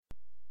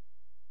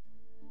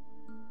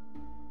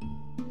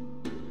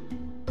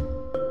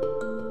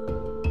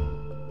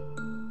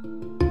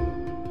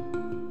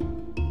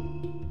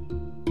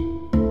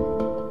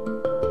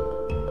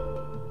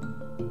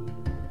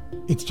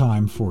It's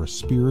time for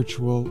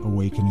Spiritual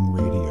Awakening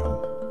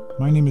Radio.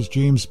 My name is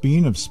James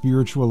Bean of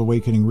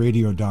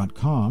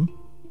spiritualawakeningradio.com.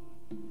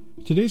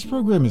 Today's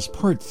program is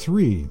part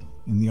 3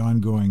 in the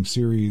ongoing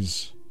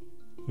series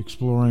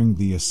exploring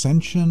the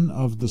ascension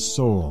of the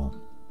soul.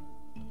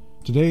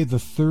 Today, the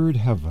third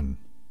heaven,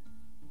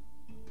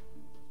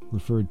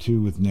 referred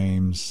to with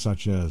names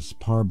such as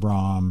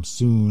Parbrahm,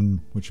 Sunn,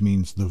 which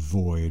means the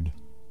void,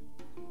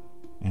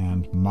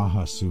 and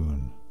Maha,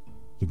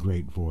 the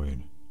great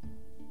void.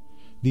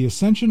 The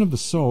ascension of the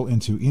soul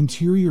into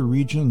interior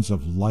regions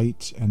of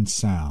light and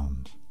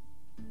sound.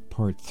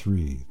 Part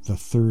 3, the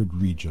third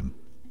region,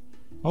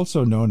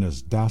 also known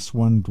as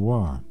Daswan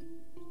Dwar.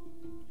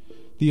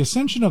 The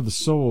Ascension of the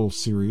Soul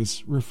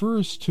series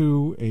refers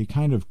to a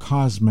kind of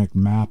cosmic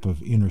map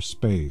of inner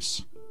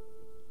space,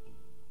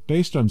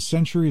 based on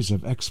centuries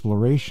of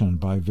exploration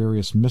by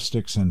various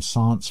mystics and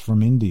saints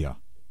from India.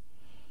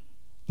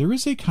 There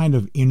is a kind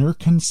of inner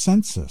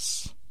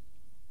consensus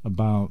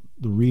about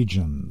the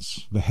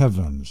regions, the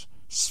heavens,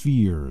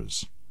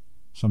 spheres,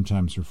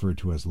 sometimes referred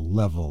to as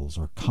levels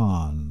or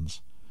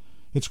khans.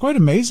 It's quite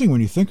amazing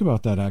when you think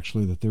about that,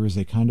 actually, that there is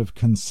a kind of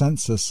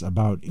consensus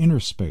about inner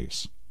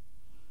space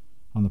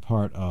on the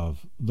part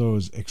of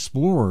those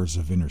explorers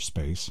of inner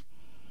space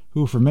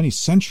who for many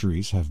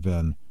centuries have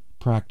been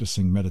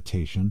practicing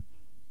meditation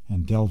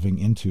and delving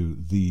into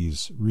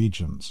these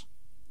regions.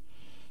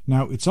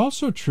 Now, it's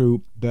also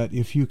true that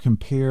if you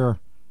compare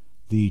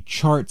the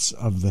charts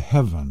of the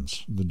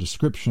heavens, the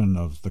description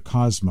of the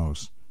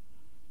cosmos,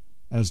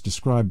 as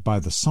described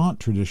by the Sant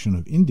tradition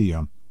of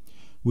India,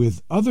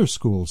 with other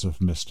schools of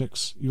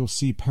mystics, you'll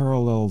see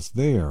parallels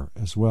there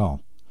as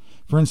well.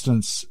 For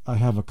instance, I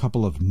have a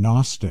couple of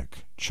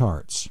Gnostic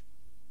charts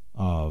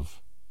of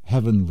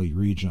heavenly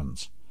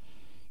regions,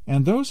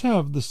 and those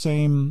have the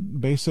same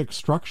basic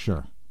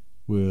structure,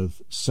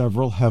 with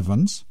several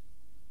heavens,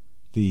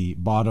 the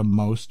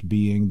bottommost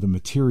being the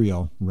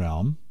material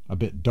realm, a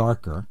bit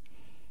darker,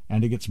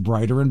 and it gets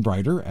brighter and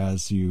brighter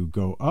as you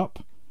go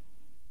up.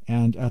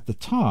 And at the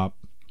top,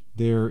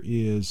 there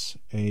is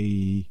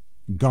a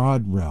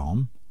God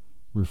realm,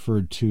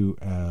 referred to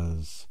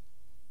as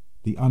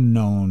the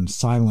unknown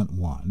silent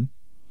one.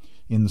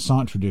 In the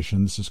Sant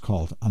tradition, this is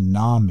called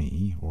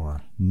Anami,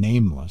 or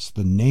nameless,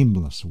 the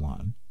nameless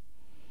one.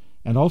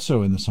 And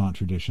also in the Sant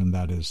tradition,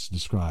 that is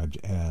described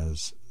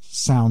as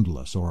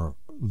soundless, or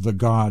the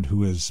God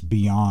who is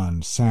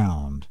beyond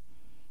sound,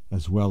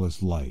 as well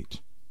as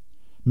light.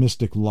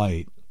 Mystic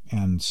light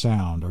and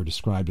sound are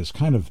described as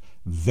kind of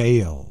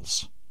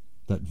veils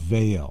that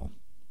veil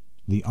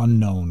the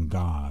unknown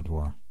God,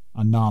 or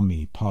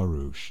Anami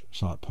Parush,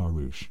 Sat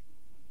Parush,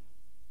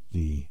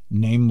 the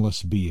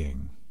nameless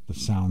being, the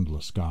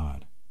soundless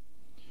God.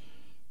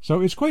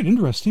 So it's quite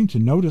interesting to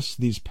notice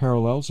these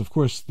parallels. Of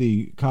course,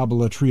 the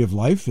Kabbalah Tree of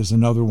Life is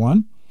another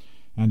one,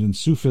 and in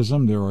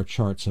Sufism there are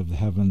charts of the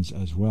heavens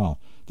as well.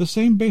 The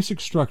same basic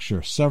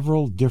structure,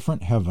 several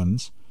different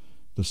heavens.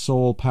 The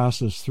soul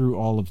passes through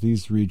all of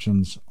these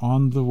regions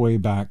on the way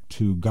back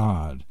to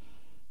God,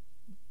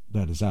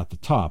 that is at the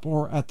top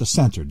or at the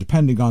center,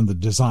 depending on the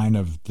design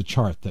of the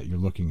chart that you're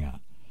looking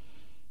at.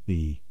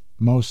 The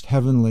most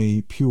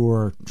heavenly,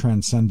 pure,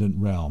 transcendent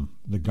realm,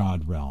 the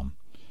God realm,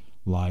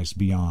 lies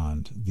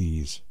beyond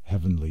these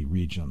heavenly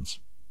regions.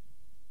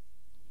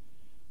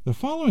 The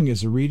following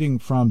is a reading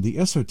from the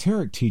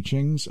esoteric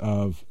teachings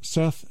of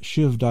Seth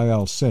Shiv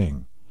Dayal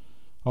Singh,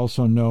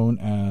 also known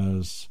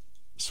as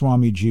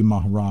Swamiji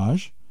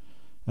Maharaj,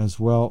 as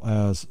well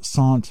as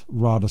Sant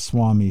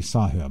Radhaswami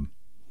Sahib.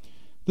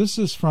 This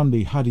is from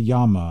the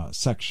Hadiyama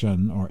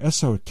section, or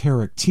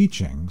esoteric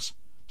teachings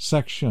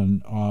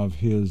section, of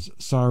his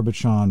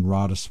Sarbachan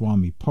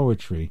Radhaswami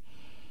poetry,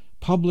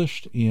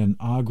 published in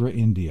Agra,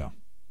 India.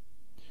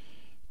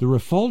 The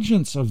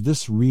refulgence of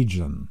this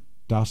region,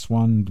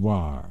 Daswan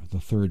Dwar,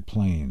 the third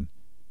plane,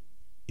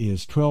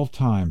 is 12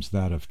 times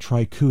that of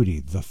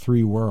Trikuti, the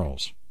three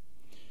worlds.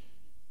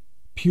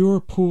 Pure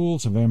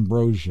pools of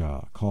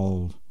ambrosia,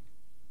 called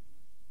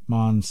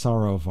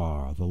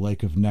Mansarovar, the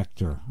lake of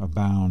nectar,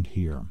 abound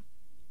here.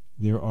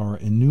 There are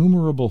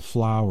innumerable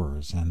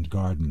flowers and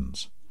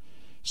gardens.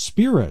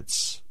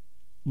 Spirits,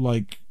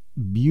 like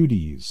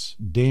beauties,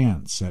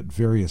 dance at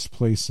various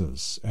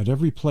places. At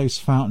every place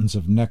fountains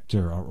of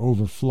nectar are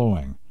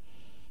overflowing,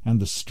 and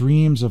the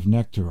streams of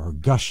nectar are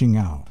gushing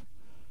out.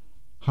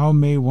 How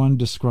may one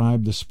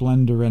describe the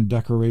splendor and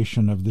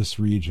decoration of this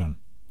region?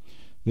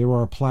 There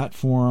are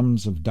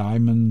platforms of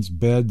diamonds,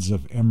 beds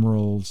of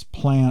emeralds,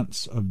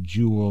 plants of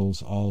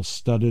jewels, all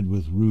studded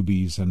with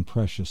rubies and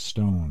precious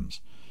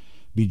stones.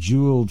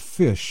 Bejeweled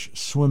fish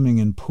swimming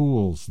in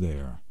pools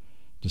there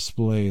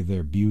display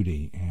their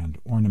beauty and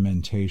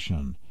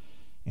ornamentation,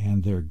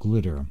 and their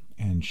glitter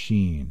and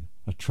sheen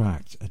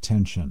attract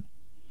attention.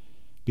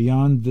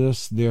 Beyond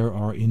this, there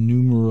are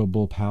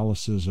innumerable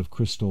palaces of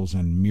crystals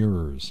and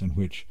mirrors in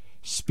which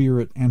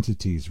spirit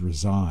entities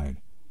reside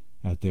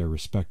at their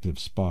respective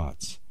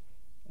spots,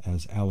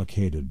 as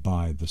allocated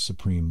by the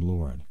Supreme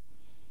Lord.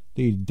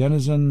 The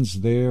denizens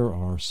there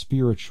are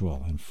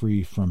spiritual and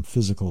free from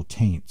physical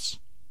taints.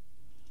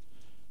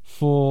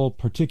 full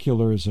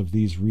particulars of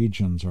these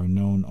regions are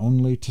known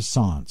only to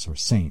saints or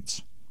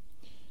saints.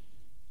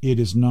 It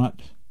is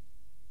not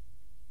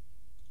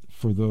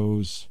for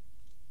those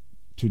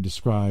to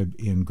describe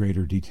in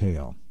greater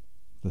detail.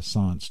 The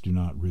saints do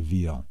not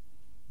reveal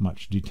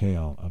much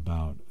detail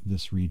about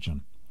this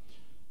region.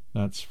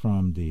 That's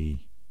from the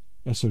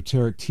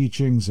esoteric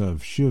teachings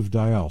of Shiv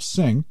Dayal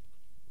Singh.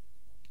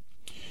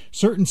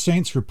 Certain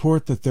saints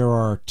report that there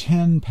are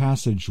 10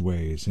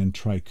 passageways in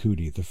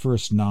Trikuti. The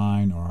first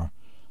 9 are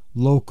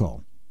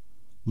local,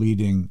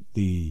 leading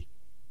the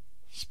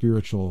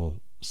spiritual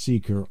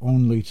seeker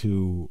only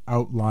to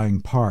outlying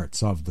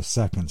parts of the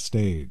second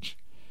stage.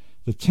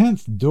 The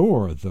 10th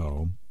door,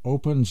 though,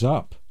 opens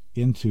up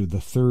into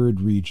the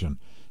third region,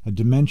 a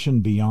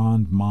dimension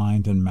beyond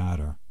mind and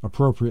matter,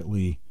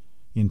 appropriately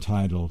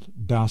entitled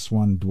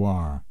Daswan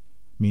Dwar,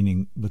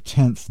 meaning the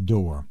 10th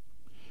door,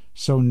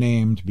 so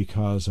named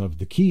because of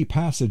the key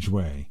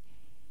passageway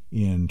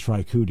in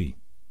Trikuti.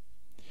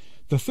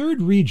 The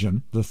third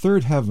region, the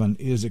third heaven,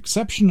 is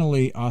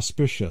exceptionally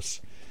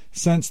auspicious,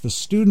 since the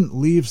student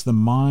leaves the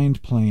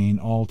mind plane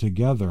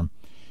altogether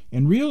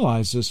and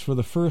realizes for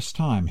the first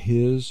time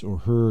his or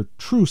her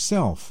true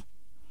self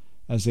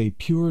as a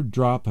pure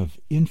drop of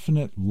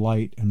infinite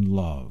light and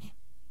love.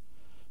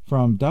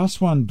 From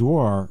Daswan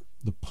Dwar,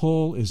 the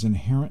pull is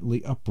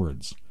inherently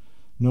upwards.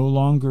 No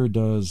longer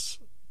does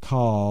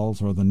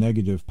Kals, or the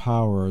negative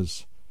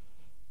powers,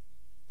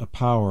 a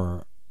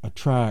power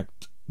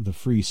attract the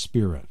free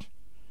spirit.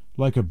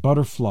 Like a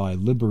butterfly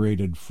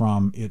liberated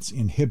from its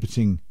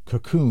inhibiting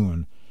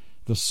cocoon,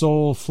 the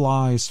soul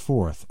flies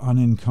forth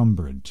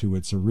unencumbered to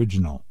its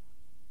original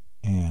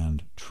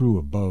and true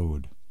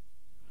abode.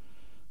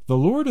 The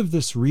Lord of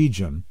this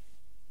region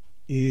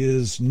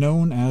is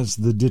known as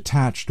the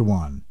Detached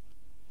One,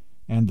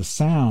 and the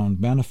sound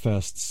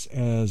manifests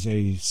as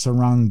a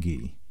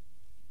sarangi,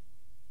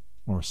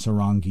 or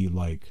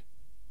sarangi-like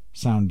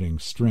sounding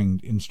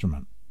stringed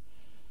instrument,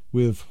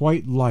 with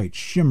white light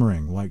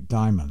shimmering like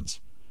diamonds.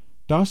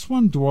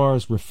 Daswan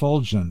Dwar's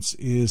refulgence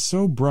is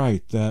so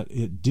bright that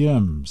it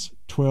dims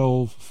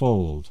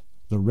 12-fold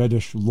the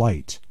reddish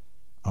light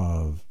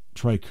of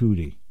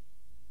Trikuti.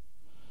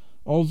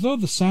 Although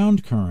the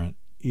sound current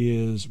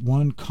is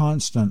one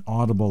constant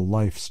audible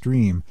life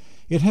stream,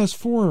 it has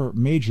 4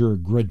 major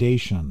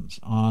gradations: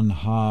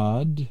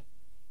 anhad,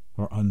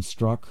 or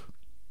unstruck;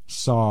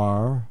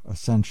 sar,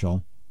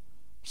 essential;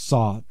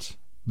 sat,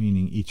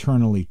 meaning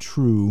eternally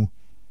true;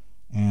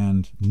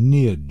 and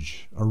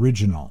nij,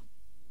 original.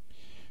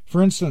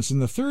 For instance, in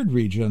the third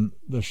region,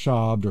 the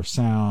shabd, or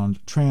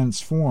sound,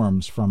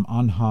 transforms from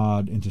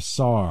anhad into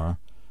sar,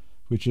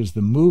 which is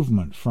the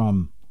movement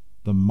from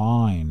the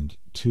mind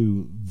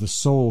to the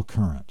soul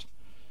current.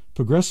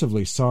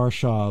 Progressively, sar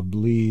shabd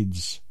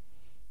leads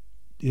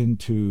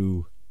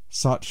into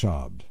sat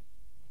shabd.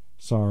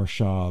 Sar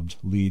shabd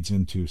leads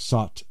into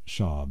sat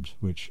shabd,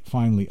 which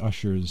finally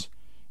ushers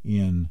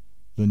in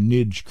the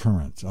nij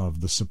current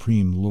of the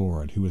Supreme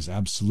Lord, who is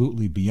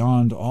absolutely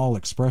beyond all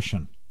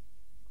expression.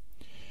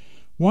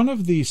 One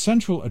of the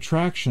central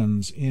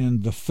attractions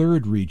in the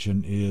third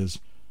region is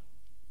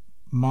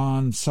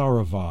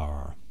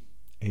Mansarovar,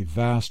 a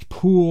vast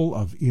pool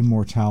of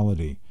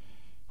immortality,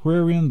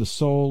 wherein the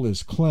soul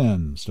is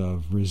cleansed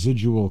of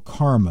residual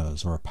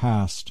karmas, or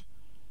past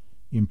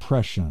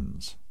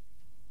impressions,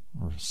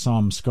 or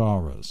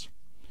samskaras.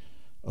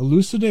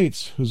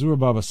 Elucidates Huzur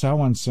Baba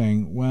Sawan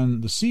Singh,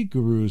 when the Sikh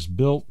Gurus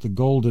built the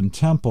Golden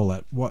Temple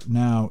at what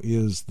now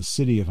is the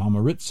city of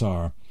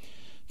Amritsar,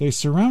 they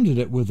surrounded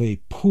it with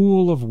a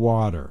pool of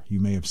water.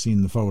 You may have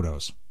seen the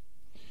photos,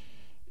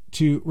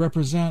 to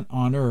represent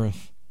on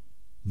earth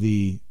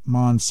the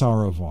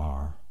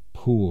Mansarovar,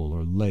 pool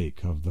or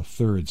lake of the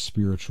third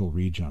spiritual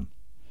region.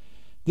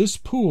 This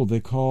pool they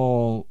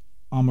call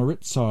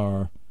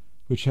Amritsar,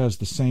 which has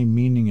the same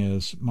meaning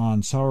as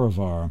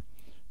Mansarovar,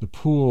 the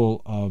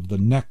pool of the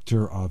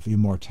nectar of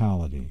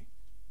immortality.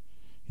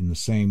 In the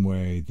same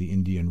way, the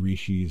Indian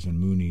rishis and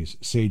munis,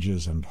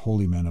 sages and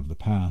holy men of the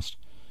past,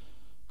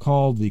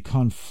 called the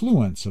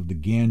confluence of the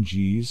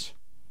Ganges,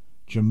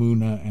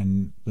 Jamuna,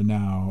 and the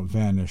now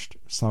vanished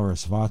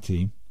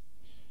Sarasvati,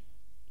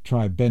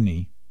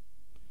 Tribeni,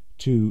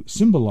 to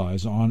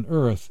symbolize on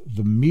earth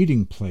the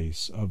meeting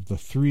place of the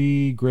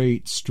 3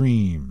 great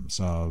streams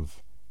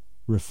of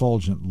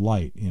refulgent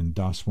light in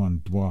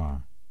Daswan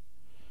Dwar.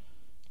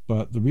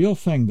 But the real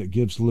thing that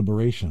gives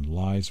liberation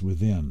lies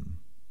within,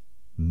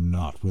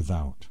 not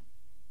without.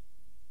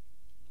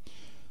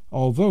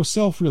 Although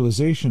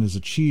self-realization is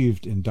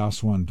achieved in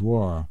Daswan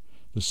Dwar,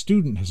 the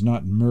student has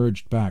not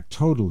merged back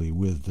totally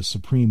with the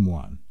Supreme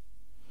One.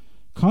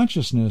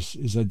 Consciousness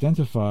is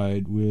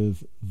identified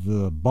with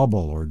the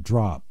bubble or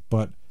drop,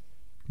 but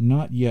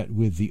not yet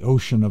with the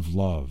ocean of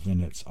love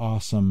in its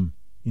awesome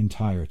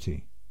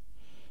entirety.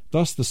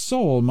 Thus the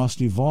soul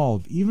must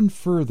evolve even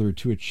further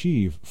to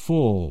achieve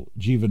full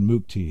Jivan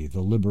Mukti,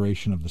 the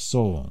liberation of the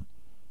soul,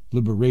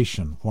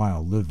 liberation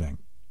while living.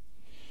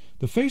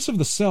 The face of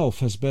the self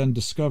has been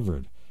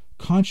discovered.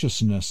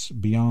 Consciousness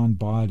beyond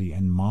body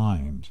and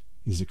mind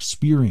is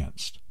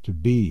experienced to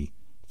be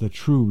the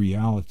true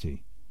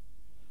reality.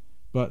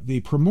 But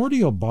the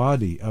primordial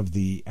body of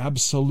the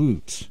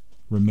Absolute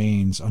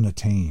remains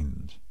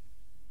unattained,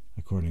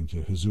 according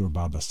to Huzur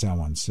Baba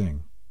Sawan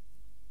Singh.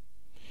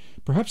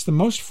 Perhaps the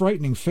most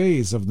frightening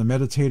phase of the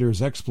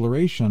meditator's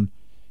exploration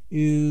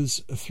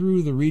is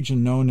through the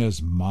region known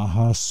as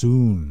Maha,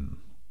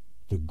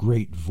 the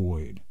Great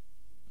Void,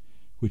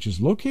 which is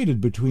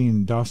located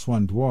between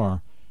Daswan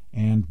Dwar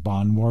and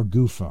Banwar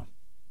Gufa,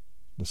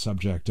 the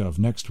subject of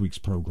next week's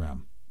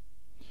program.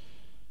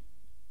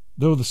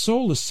 Though the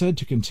soul is said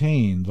to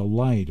contain the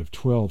light of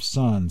 12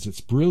 suns,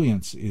 its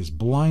brilliance is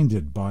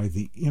blinded by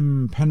the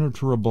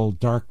impenetrable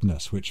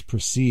darkness which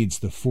precedes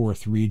the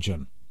fourth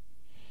region.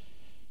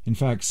 In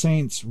fact,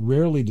 saints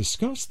rarely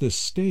discuss this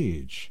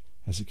stage,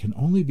 as it can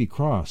only be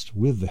crossed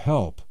with the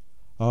help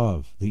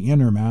of the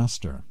inner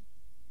master.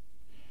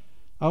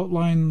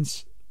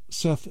 Outlines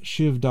Seth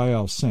Shiv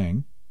Dayal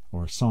Singh,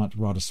 or Sant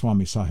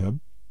Radhaswami Sahib,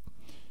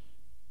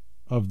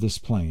 of this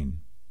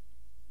plane,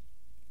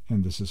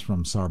 and this is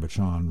from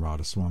Sarbachan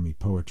Radhaswami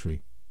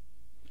Poetry.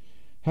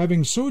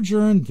 Having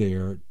sojourned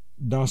there,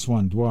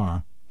 Daswan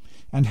Dwar,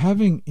 and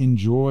having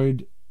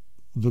enjoyed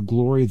the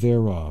glory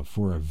thereof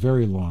for a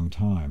very long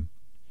time,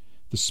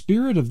 the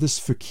spirit of this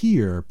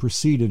fakir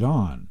proceeded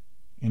on,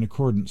 in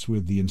accordance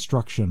with the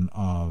instruction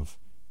of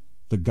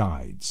the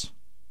guides,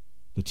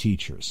 the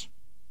teachers.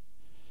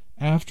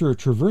 After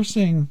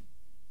traversing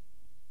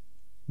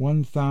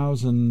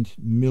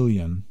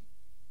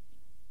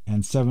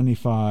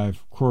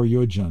 1,000,075 crore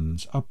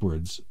yojans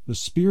upwards, the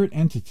spirit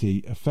entity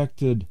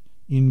effected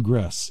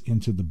ingress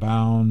into the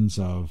bounds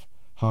of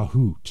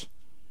Hahut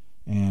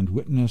and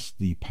witnessed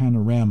the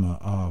panorama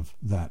of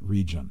that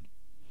region.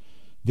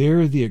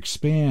 There the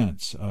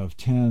expanse of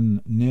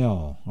 10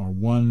 nil, or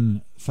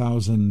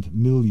 1,000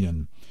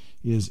 million,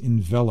 is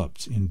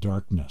enveloped in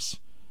darkness.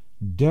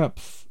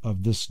 Depth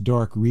of this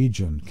dark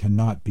region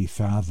cannot be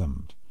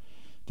fathomed.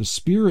 The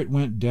spirit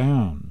went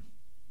down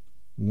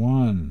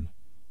 1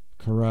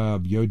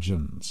 karab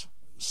yojans.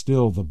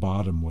 Still the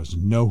bottom was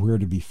nowhere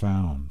to be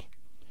found.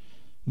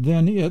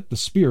 Then the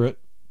spirit,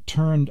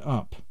 turned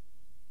up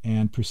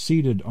and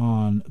proceeded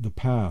on the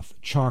path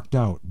chalked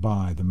out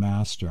by the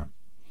master.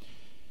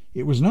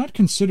 It was not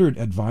considered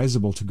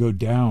advisable to go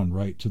down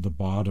right to the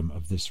bottom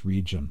of this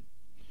region.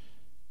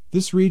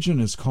 This region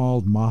is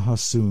called Maha,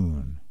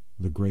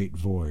 the Great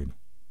Void.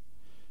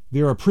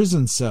 There are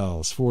prison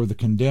cells for the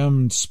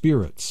condemned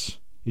spirits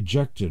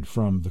ejected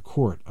from the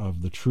court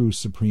of the true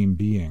Supreme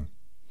Being.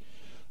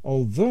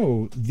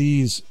 Although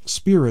these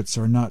spirits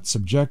are not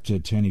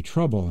subjected to any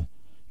trouble,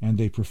 and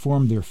they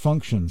perform their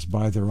functions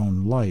by their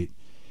own light,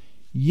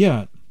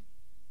 yet,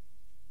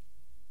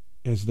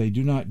 as they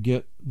do not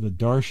get the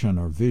darshan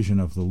or vision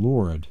of the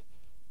Lord,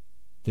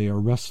 they are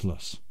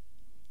restless.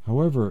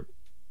 However,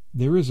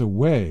 there is a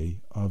way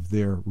of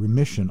their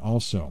remission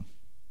also,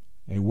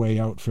 a way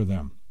out for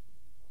them.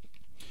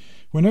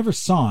 Whenever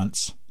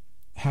sants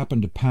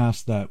happen to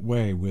pass that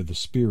way with the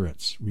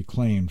spirits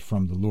reclaimed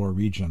from the lower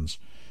regions,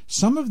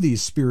 some of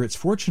these spirits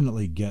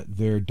fortunately get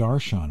their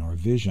darshan or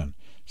vision.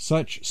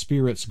 Such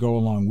spirits go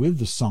along with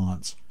the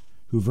sants,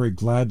 who very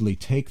gladly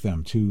take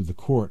them to the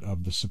court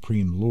of the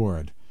Supreme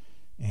Lord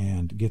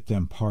and get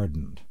them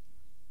pardoned.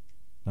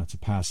 That's a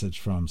passage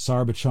from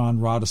Sarbachan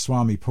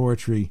Radhaswami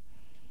Poetry,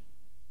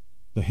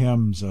 the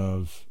hymns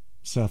of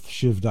Seth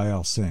Shiv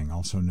Dayal Singh,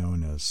 also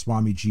known as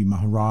Swamiji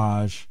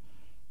Maharaj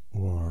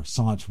or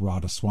Sant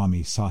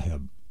Radhaswami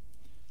Sahib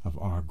of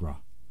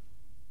Agra.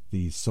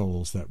 These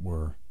souls that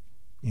were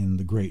in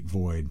the Great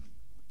Void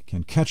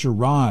can catch a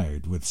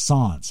ride with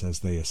sants as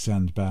they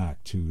ascend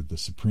back to the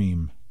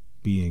Supreme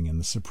Being in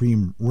the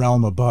Supreme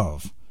Realm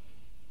above.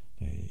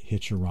 They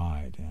hitch a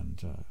ride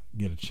and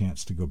get a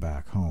chance to go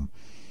back home.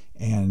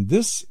 And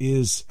this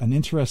is an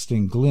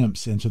interesting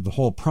glimpse into the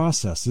whole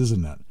process,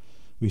 isn't it?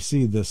 We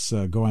see this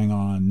going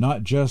on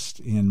not just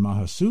in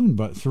Mahasun,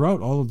 but throughout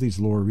all of these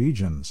lower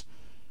regions.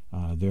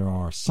 There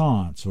are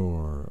sants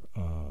or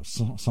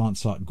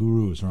sant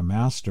gurus or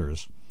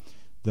masters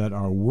that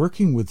are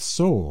working with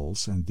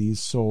souls, and these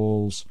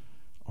souls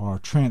are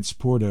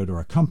transported or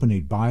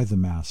accompanied by the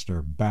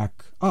master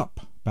back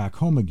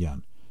home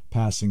again,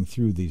 passing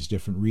through these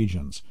different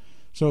regions.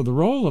 So the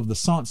role of the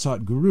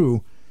Sant Guru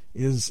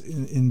is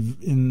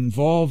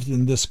involved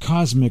in this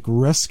cosmic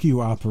rescue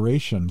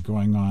operation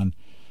going on.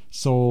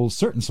 Souls,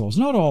 certain souls,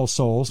 not all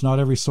souls, not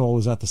every soul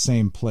is at the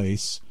same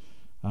place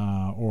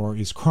or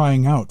is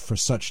crying out for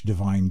such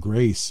divine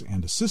grace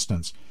and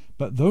assistance,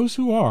 but those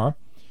who are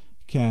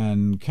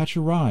can catch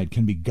a ride,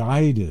 can be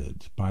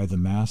guided by the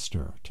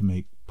master to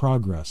make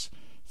progress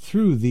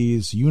through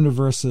these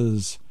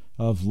universes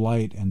of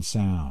light and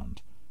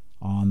sound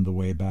on the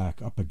way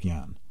back up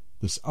again,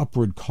 this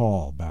upward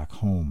call back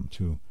home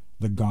to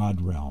the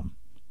God realm.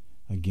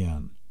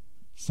 Again,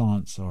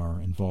 sants are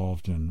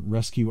involved in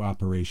rescue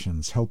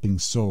operations, helping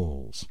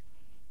souls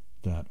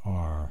that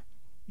are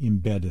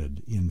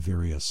embedded in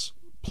various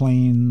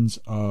planes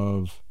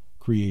of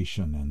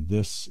creation, and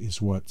this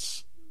is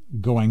what's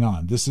going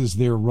on. This is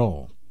their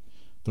role,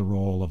 the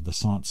role of the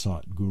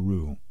Sant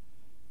Guru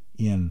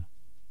in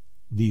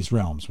these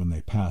realms when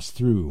they pass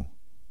through,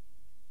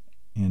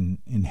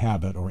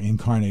 inhabit or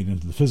incarnate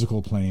into the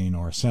physical plane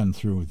or ascend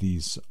through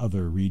these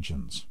other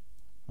regions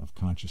of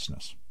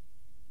consciousness.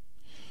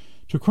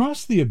 To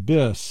cross the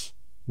abyss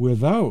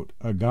without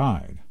a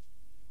guide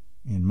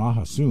in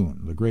Maha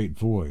Sunn, the great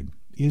void,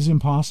 is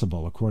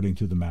impossible according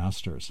to the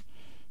masters,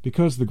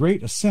 because the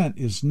great ascent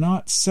is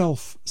not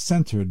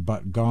self-centered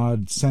but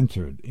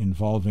God-centered,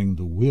 involving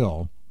the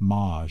will,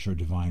 Maj, or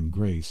divine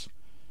grace,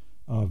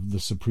 of the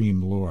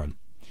Supreme Lord.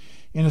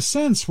 In a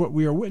sense, what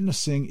we are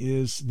witnessing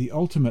is the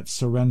ultimate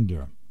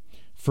surrender.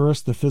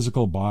 First, the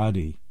physical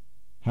body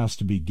has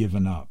to be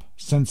given up,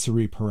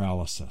 sensory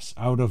paralysis,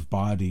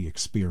 out-of-body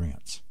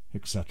experience,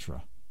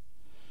 etc.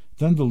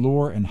 Then the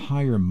lower and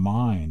higher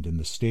mind in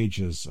the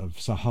stages of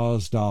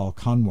Sahasdal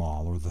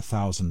Kanwal, or the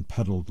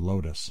 1,000-petaled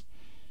lotus,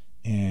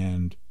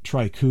 and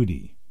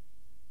Trikudi.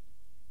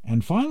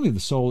 And finally the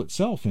soul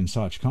itself in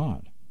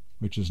Sachkhand,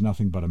 which is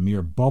nothing but a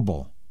mere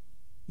bubble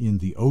in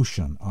the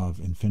ocean of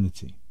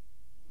infinity.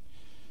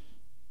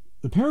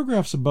 The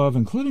paragraphs above,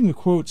 including the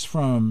quotes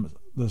from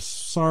the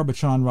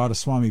Sarbachan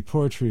Radhaswami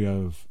poetry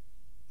of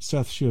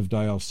Seth Shiv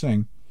Dayal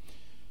Singh,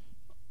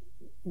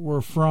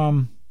 were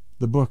from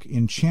the book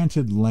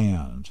Enchanted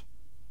Land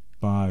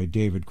by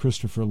David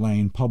Christopher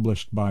Lane,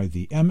 published by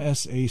the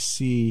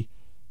MSAC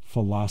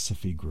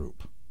Philosophy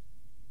Group,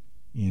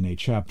 in a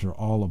chapter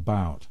all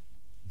about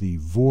the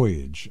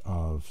voyage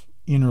of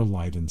inner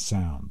light and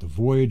sound, the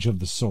voyage of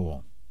the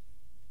soul.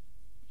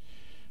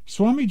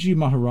 Swamiji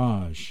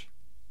Maharaj,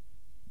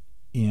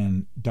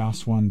 in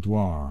Daswan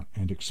Dwar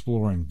and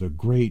exploring the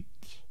great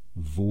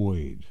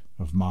void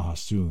of Maha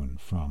Sunn,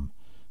 from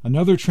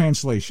another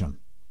translation.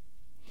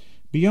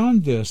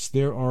 Beyond this,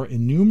 there are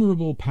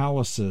innumerable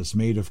palaces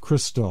made of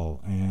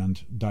crystal,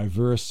 and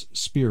diverse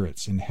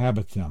spirits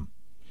inhabit them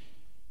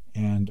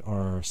and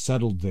are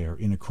settled there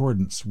in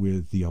accordance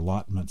with the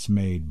allotments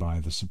made by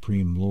the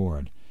Supreme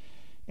Lord.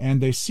 And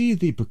they see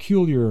the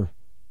peculiar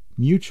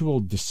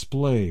mutual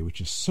display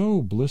which is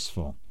so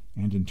blissful,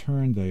 and in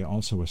turn they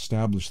also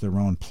establish their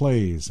own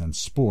plays and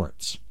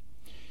sports.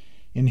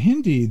 In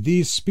Hindi,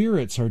 these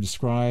spirits are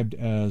described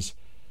as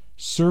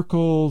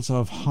circles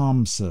of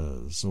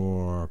hamsas,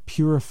 or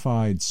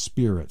purified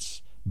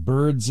spirits,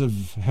 birds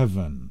of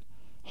heaven,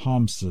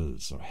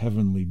 hamsas, or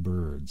heavenly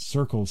birds,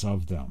 circles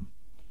of them,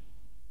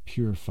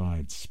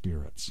 purified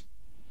spirits.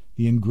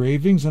 The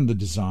engravings and the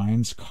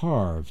designs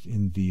carved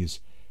in these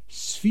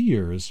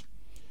spheres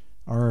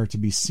are to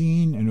be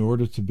seen in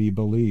order to be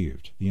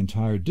believed. The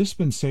entire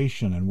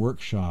dispensation and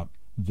workshop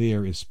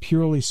there is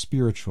purely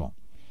spiritual.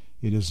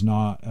 It is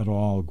not at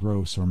all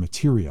gross or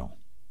material.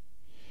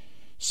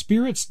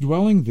 Spirits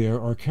dwelling there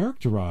are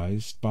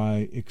characterized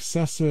by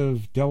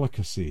excessive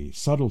delicacy,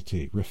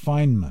 subtlety,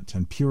 refinement,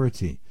 and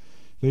purity.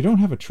 They don't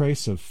have a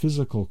trace of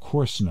physical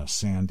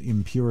coarseness and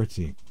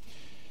impurity.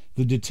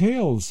 The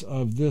details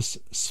of this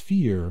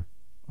sphere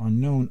are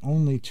known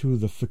only to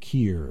the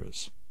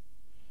fakirs.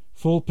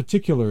 Full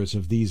particulars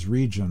of these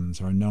regions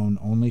are known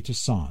only to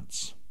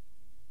saints.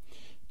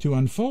 To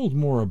unfold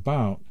more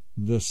about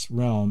this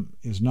realm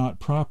is not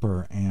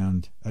proper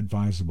and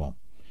advisable.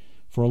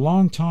 For a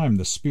long time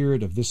the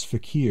spirit of this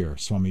fakir,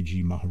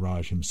 Swamiji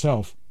Maharaj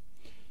himself,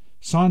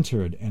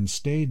 sauntered and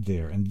stayed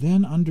there, and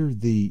then under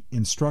the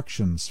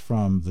instructions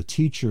from the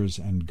teachers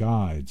and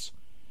guides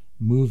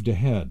moved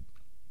ahead.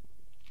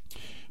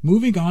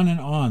 Moving on and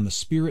on, the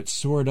spirit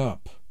soared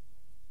up,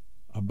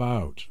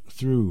 about,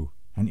 through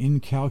an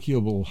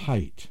incalculable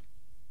height,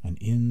 an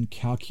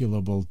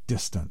incalculable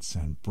distance,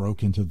 and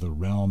broke into the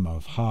realm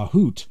of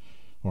Hahut,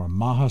 or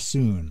Maha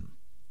Sunn.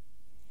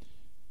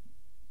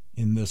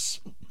 In this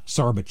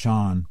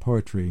Sarbachan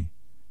poetry,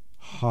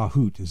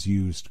 Hahut is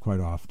used quite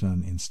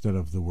often instead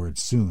of the word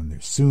Sunn.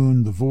 There's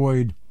Sunn, the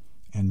void,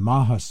 and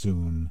Maha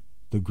Sunn,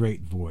 the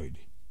great void,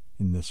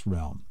 in this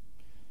realm.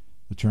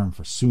 The term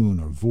for Sunn,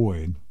 or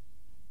void,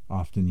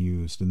 often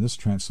used in this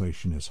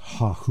translation is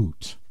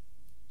Hahut,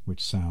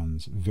 which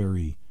sounds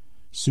very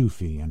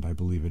Sufi, and I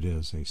believe it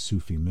is a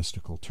Sufi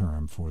mystical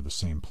term for the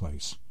same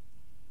place,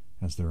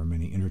 as there are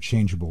many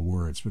interchangeable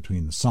words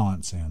between the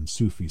Saints and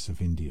Sufis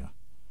of India.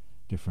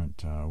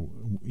 Different,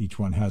 each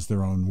one has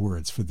their own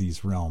words for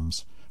these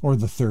realms, or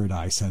the third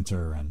eye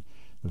center, and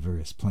the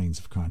various planes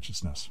of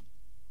consciousness.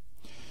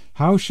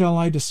 How shall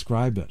I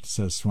describe it,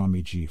 says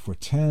Swamiji, for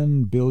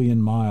 10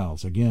 billion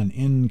miles, again,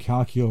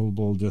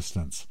 incalculable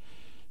distance,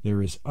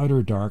 there is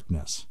utter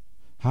darkness.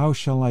 How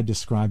shall I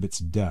describe its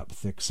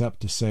depth, except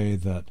to say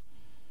that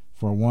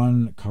for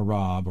 1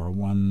 karab, or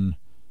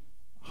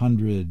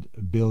 100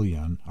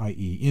 billion,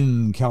 i.e.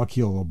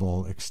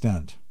 incalculable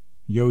extent,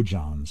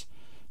 yojans,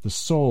 the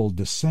soul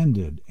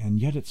descended, and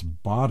yet its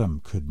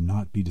bottom could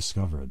not be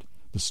discovered.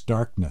 This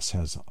darkness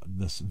has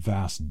this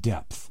vast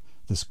depth.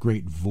 This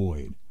great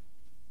void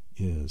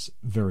is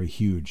very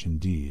huge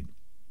indeed.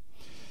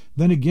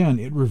 Then again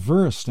it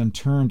reversed and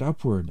turned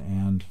upward,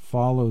 and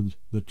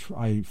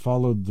I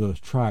followed the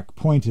track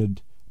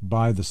pointed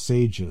by the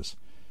sages.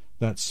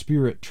 That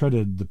spirit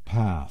treaded the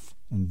path,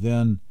 and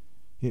then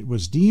it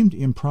was deemed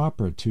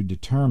improper to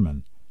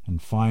determine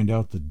and find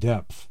out the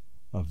depth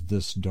of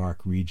this dark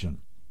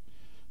region.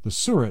 The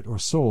Surat, or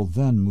soul,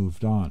 then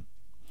moved on.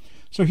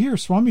 So here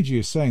Swamiji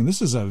is saying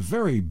this is a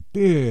very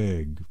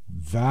big,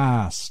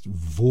 vast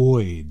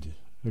void,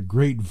 a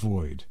great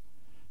void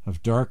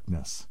of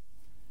darkness.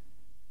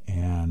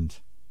 And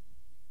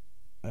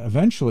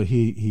eventually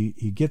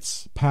he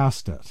gets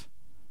past it.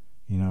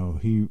 You know,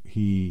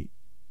 he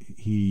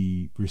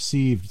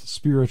received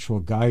spiritual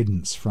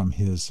guidance from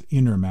his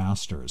inner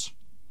masters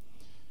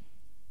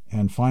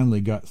and finally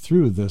got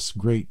through this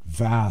great,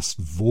 vast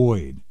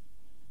void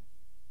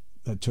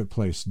that took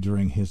place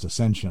during his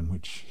ascension,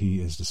 which he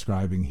is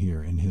describing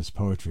here in his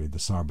poetry, the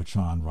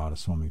Sarbachan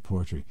Radhaswami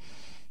poetry.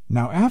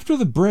 Now, after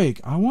the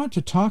break, I want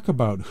to talk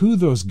about who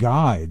those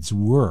guides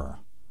were,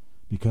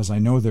 because I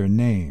know their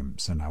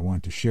names, and I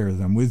want to share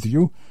them with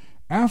you.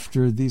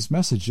 After these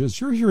messages,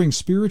 you're hearing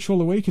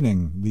Spiritual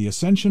Awakening, the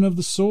Ascension of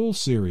the Soul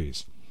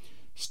series.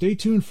 Stay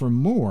tuned for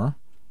more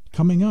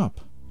coming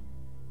up.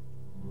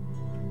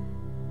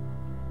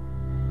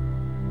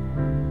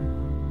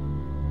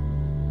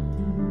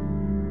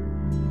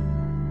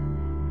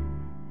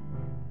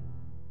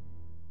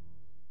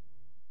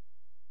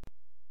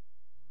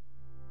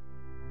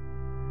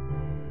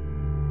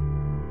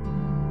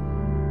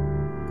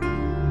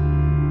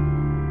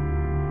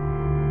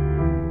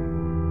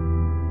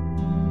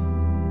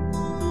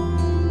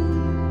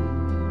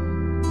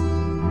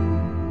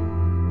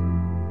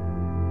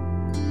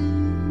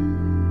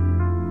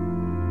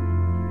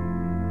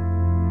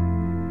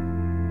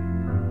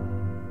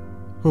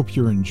 Hope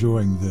you're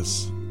enjoying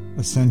this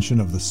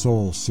Ascension of the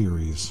Soul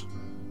series,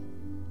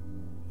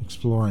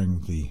 exploring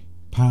the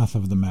path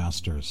of the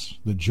Masters,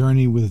 the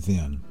journey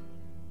within,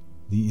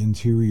 the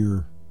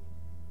interior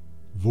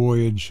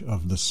voyage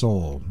of the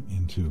soul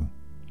into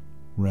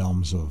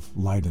realms of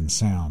light and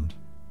sound.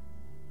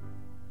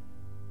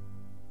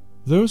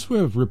 Those who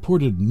have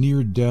reported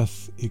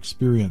near-death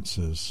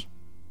experiences,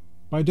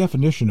 by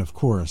definition, of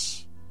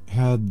course,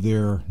 had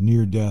their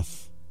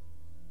near-death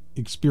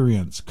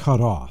experience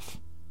cut off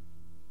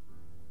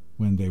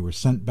when they were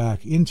sent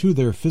back into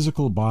their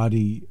physical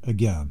body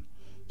again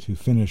to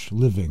finish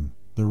living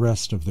the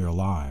rest of their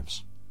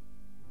lives.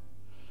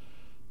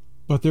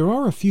 But there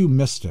are a few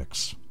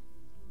mystics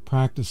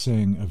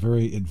practicing a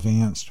very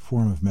advanced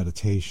form of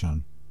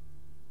meditation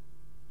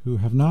who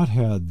have not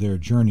had their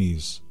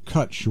journeys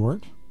cut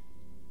short,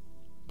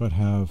 but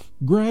have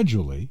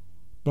gradually,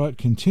 but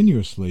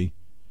continuously,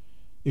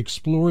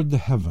 explored the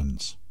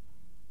heavens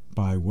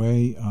by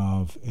way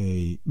of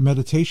a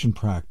meditation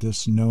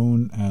practice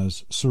known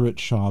as Surat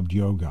Shabd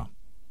Yoga,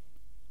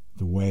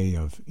 the way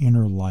of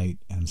inner light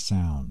and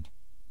sound.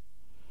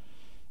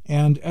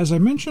 And as I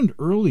mentioned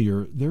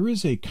earlier, there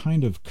is a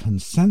kind of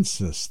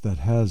consensus that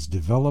has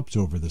developed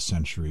over the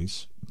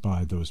centuries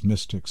by those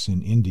mystics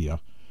in India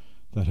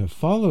that have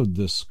followed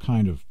this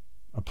kind of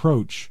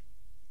approach,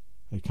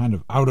 a kind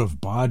of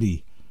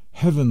out-of-body,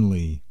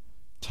 heavenly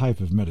type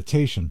of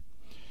meditation.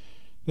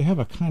 They have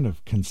a kind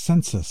of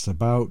consensus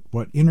about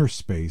what inner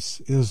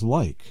space is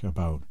like,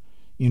 about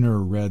inner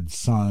red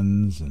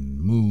suns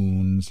and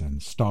moons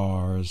and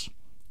stars,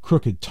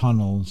 crooked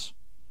tunnels,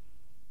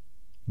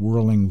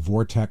 whirling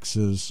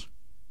vortexes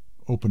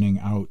opening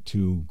out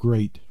to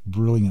great,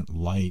 brilliant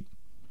light,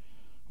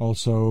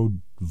 also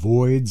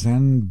voids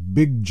and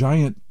big,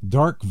 giant,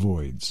 dark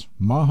voids,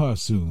 Maha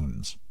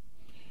Sunns.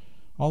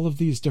 All of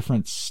these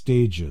different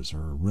stages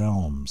or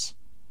realms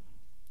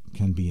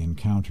can be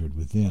encountered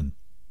within.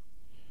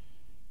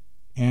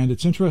 And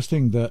it's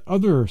interesting that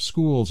other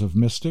schools of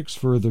mystics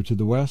further to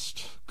the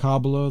west,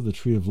 Kabbalah, the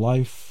Tree of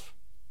Life,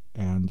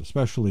 and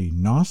especially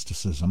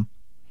Gnosticism,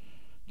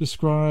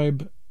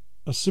 describe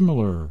a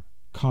similar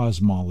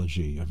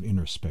cosmology of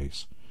inner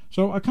space.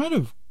 So a kind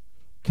of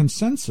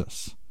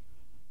consensus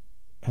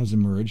has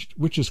emerged,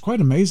 which is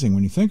quite amazing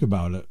when you think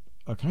about it,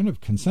 a kind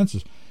of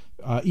consensus.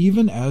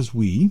 Even as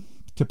we,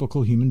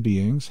 typical human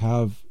beings,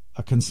 have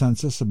a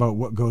consensus about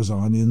what goes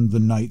on in the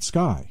night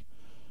sky.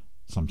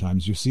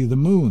 Sometimes you see the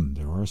moon,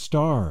 there are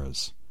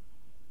stars.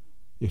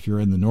 If you're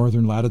in the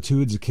northern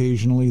latitudes,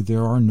 occasionally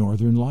there are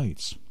northern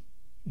lights,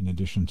 in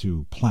addition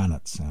to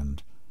planets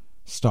and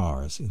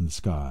stars in the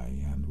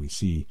sky, and we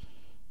see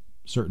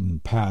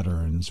certain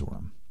patterns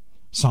or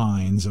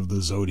signs of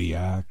the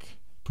zodiac,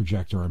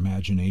 project our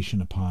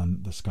imagination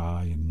upon the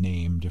sky and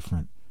name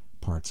different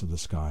parts of the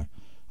sky.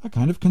 A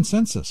kind of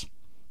consensus.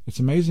 It's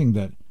amazing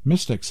that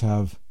mystics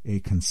have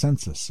a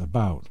consensus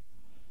about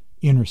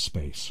inner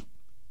space.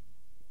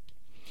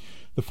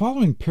 The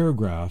following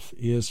paragraph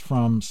is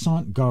from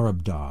Sant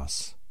Garib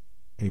Das,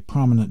 a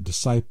prominent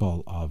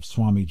disciple of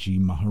Swamiji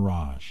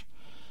Maharaj,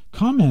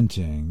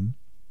 commenting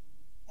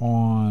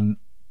on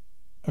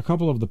a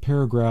couple of the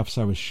paragraphs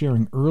I was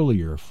sharing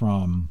earlier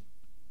from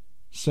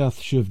Seth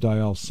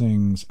Shivdayal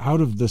Singh's Out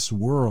of This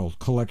World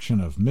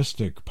collection of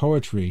mystic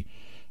poetry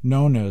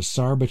known as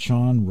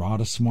Sarbachan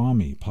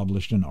Radhaswami,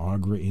 published in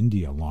Agra,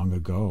 India, long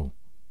ago.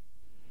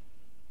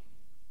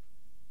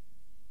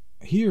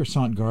 Here,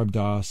 Sant Garib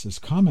Das is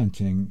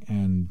commenting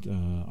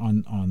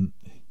on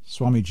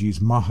Swamiji's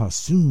Maha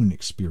Sunn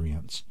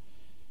experience.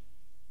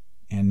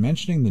 and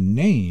mentioning the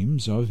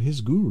names of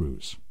his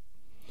gurus.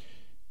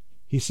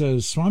 He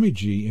says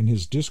Swamiji in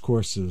his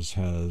discourses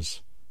has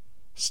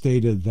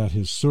stated that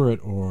his surat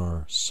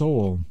or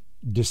soul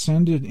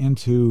descended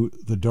into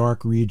the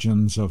dark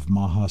regions of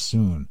Maha,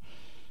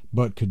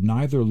 but could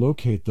neither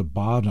locate the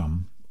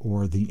bottom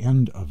or the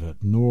end of it,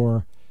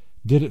 nor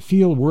did it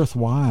feel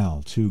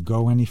worthwhile to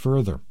go any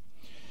further.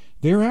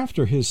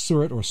 Thereafter his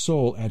surat or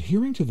soul,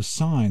 adhering to the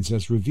signs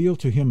as revealed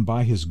to him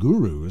by his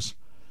gurus,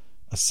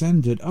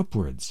 ascended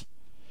upwards.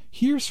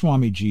 Here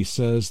Swamiji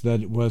says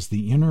that it was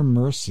the inner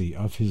mercy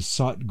of his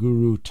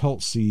Satguru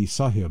Tulsi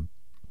Sahib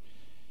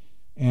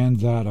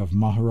and that of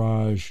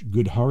Maharaj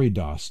Gudhari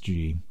Das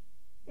Ji,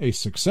 a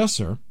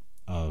successor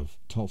of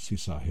Tulsi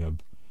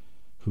Sahib,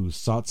 whose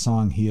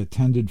satsang he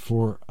attended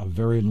for a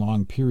very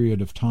long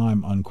period of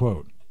time,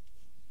 unquote.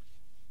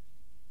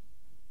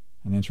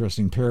 An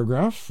interesting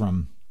paragraph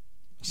from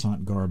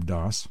Sant Garb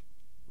Das,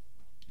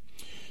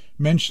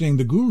 mentioning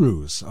the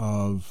gurus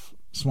of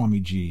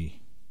Swamiji,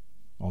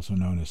 also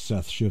known as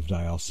Seth Shiv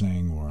Dayal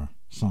Singh or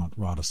Sant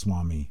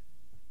Radhaswami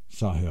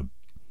Sahib.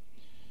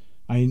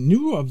 I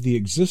knew of the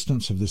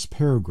existence of this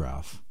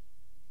paragraph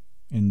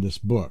in this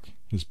book,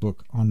 his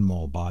book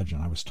Anmol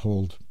Bhajan. I was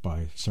told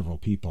by several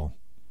people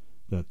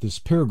that this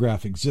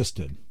paragraph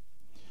existed.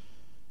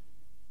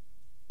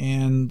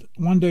 And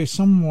one day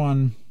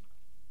someone,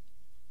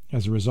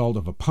 as a result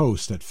of a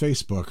post at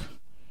Facebook,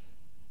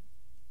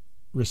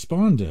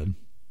 responded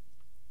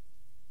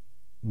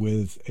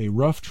with a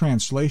rough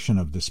translation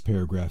of this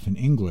paragraph in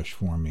English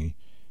for me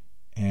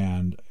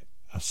and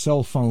a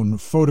cell phone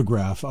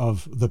photograph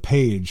of the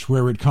page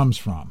where it comes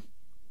from.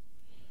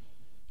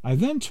 I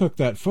then took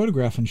that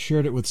photograph and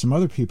shared it with some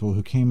other people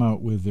who came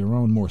out with their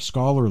own more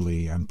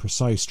scholarly and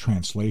precise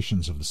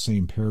translations of the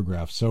same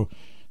paragraph. So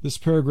this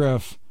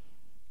paragraph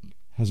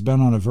has been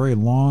on a very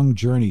long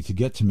journey to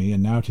get to me,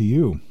 and now to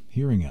you,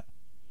 hearing it.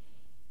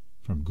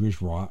 From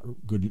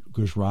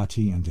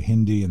Gujarati into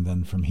Hindi, and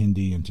then from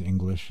Hindi into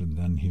English, and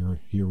then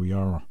here we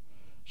are,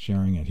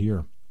 sharing it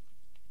here.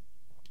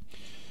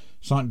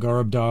 Sant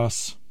Garb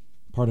Das,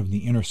 part of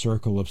the inner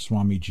circle of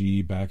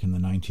Swamiji back in the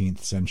 19th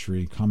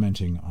century,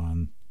 commenting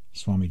on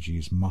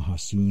Swamiji's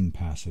Mahasoon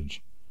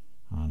passage,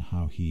 on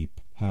how he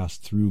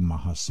passed through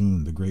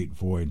Mahasoon, the great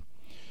void,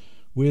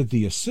 with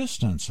the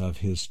assistance of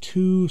his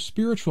two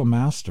spiritual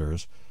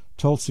masters,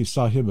 Tulsi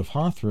Sahib of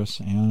Hathras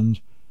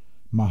and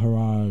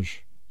Maharaj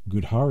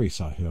Gudhari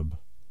Sahib,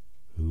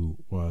 who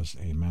was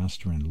a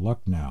master in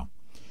Lucknow.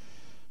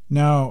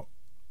 Now,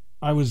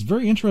 I was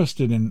very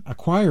interested in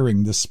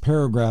acquiring this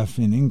paragraph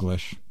in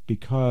English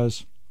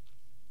because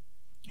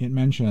it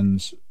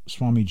mentions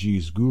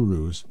Swamiji's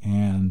gurus,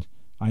 and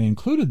I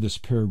included this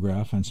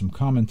paragraph and some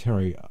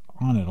commentary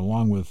on it,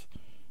 along with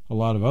a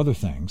lot of other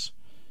things,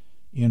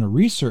 in a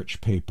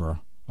research paper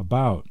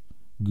about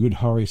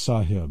Gudhari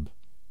Sahib,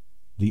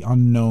 the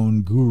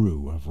unknown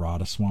guru of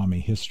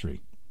Radhaswami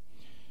history.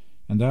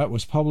 And that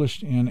was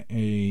published in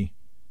a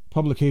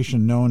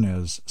publication known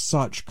as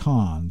Sach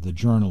Khan, the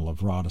Journal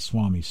of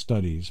Radhaswami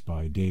Studies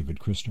by David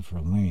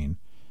Christopher Lane,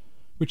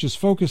 which is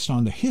focused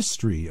on the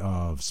history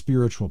of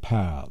spiritual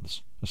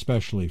paths,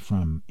 especially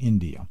from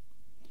India.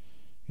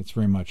 It's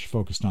very much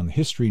focused on the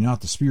history, not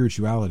the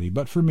spirituality,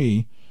 but for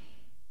me,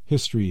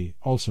 history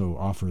also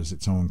offers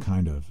its own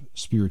kind of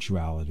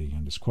spirituality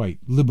and is quite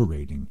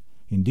liberating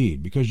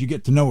indeed, because you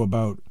get to know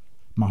about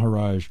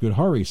Maharaj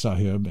Gudhari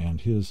Sahib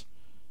and his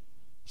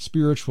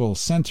spiritual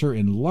center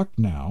in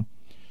Lucknow.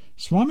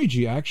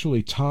 Swamiji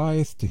actually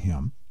tithed to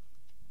him,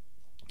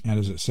 and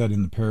as it said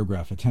in the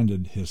paragraph,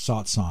 attended his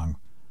satsang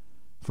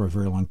for a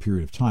very long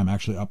period of time,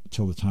 actually up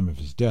till the time of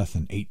his death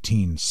in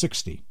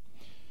 1860.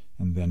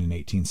 And then in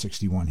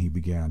 1861 he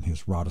began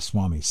his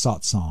Radhaswami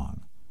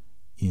satsang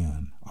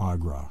in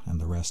Agra, and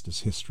the rest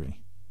is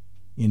history,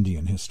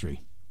 Indian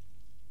history.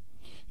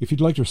 If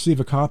you'd like to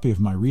receive a copy of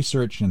my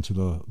research into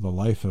the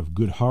life of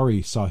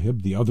Gudhari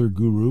Sahib, the other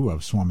guru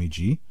of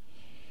Swamiji,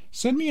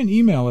 send me an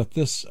email at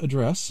this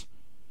address,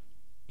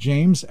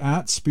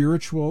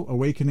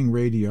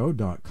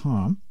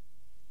 james@spiritualawakeningradio.com.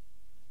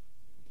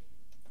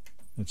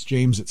 That's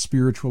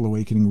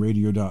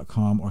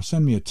james@spiritualawakeningradio.com, or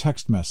send me a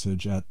text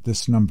message at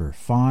this number,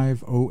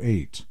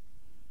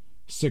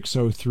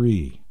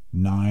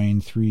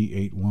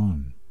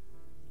 508-603-9381.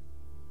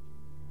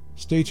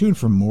 Stay tuned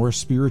for more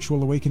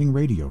Spiritual Awakening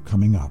Radio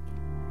coming up.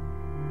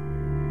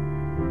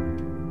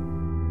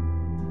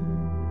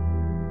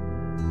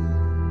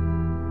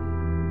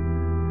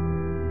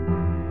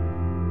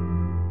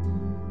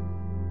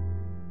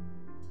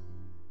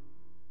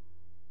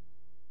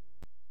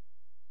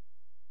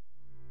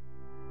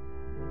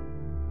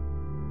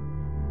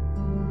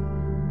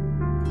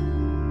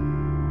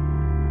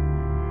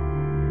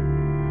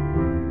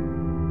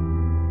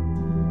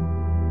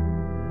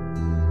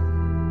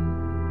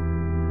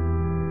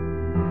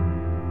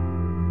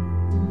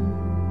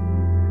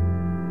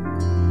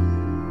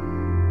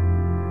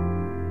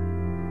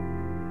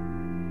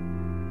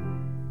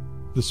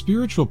 The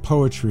spiritual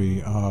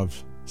poetry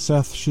of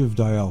Seth Shiv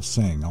Dayal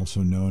Singh,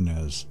 also known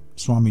as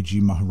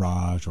Swamiji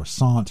Maharaj, or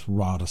Sant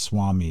Radha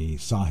Swami,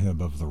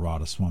 Sahib of the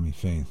Radha Swami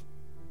faith,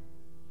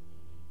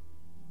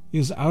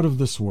 is out of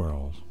this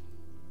world.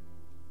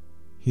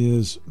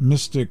 His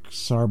mystic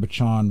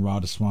Sarbachan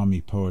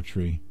Radhaswami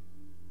poetry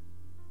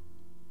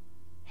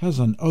has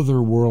an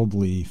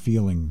otherworldly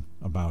feeling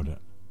about it,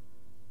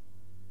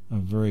 a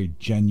very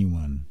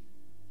genuine,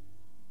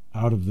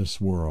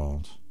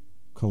 out-of-this-world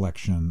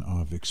collection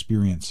of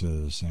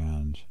experiences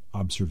and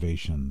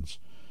observations,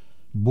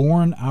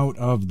 born out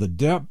of the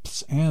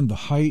depths and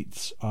the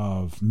heights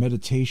of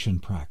meditation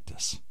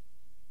practice.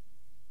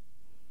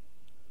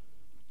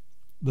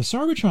 The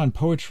Sarbachan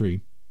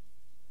poetry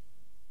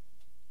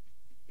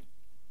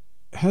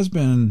has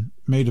been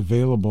made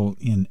available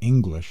in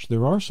English.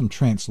 There are some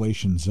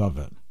translations of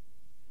it.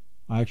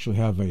 I actually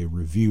have a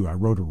review. I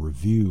wrote a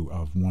review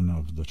of one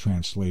of the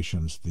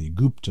translations, the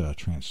Gupta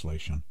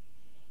translation,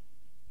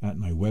 at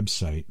my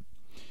website.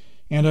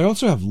 And I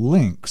also have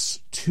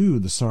links to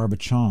the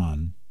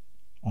Sarbachan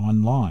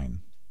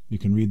online. You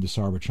can read the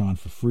Sarbachan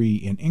for free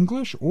in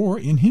English or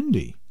in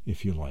Hindi,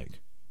 if you like.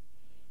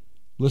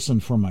 Listen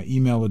for my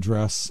email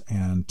address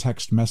and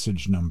text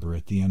message number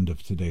at the end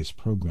of today's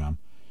program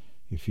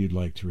if you'd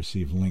like to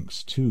receive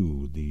links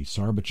to the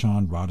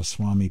Sarbachan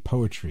Radhaswami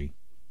poetry,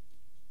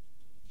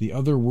 the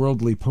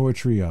otherworldly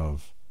poetry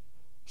of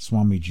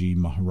Swamiji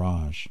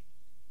Maharaj.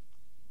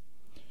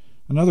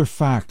 Another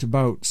fact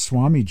about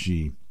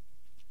Swamiji's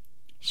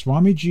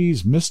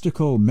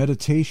mystical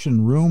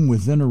meditation room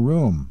within a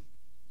room.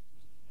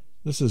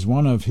 This is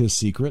one of his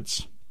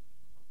secrets.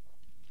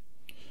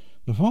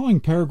 The following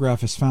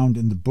paragraph is found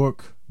in the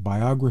book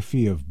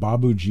Biography of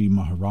Babuji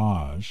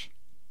Maharaj,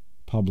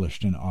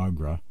 published in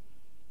Agra,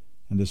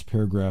 and this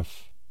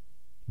paragraph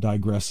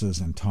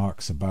digresses and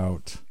talks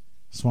about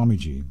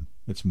Swamiji.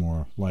 It's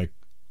more like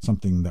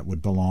something that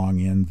would belong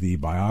in the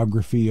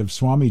biography of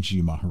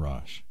Swamiji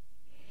Maharaj.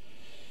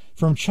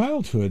 From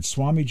childhood,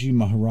 Swamiji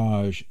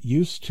Maharaj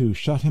used to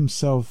shut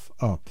himself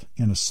up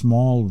in a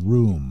small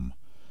room,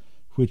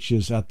 which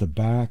is at the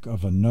back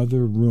of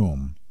another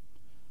room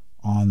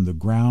on the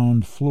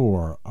ground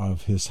floor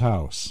of his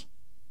house.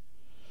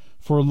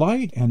 For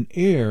light and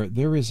air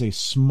there is a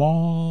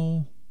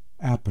small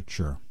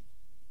aperture.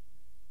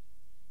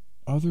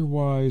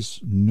 Otherwise,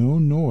 no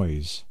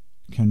noise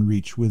can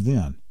reach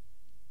within.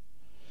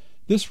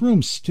 This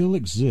room still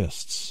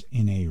exists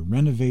in a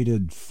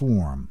renovated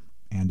form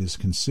and is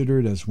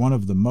considered as one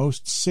of the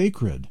most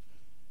sacred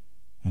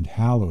and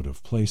hallowed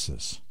of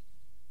places.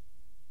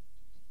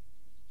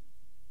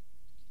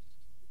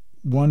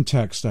 One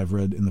text I've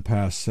read in the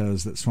past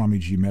says that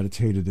Swamiji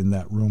meditated in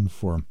that room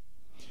for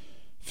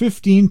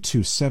 15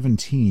 to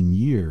 17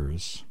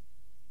 years.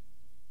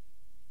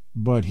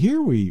 But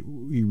here we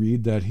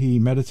read that he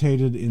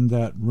meditated in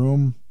that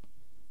room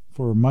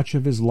for much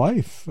of his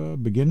life,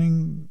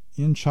 beginning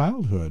in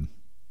childhood.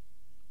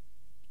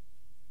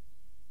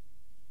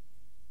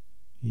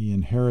 He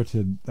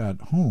inherited that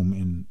home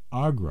in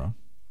Agra,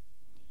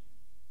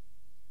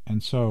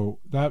 and so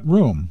that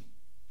room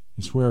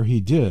is where he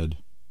did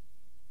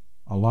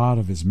a lot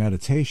of his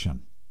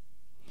meditation.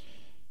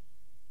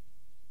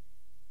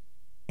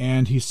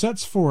 And he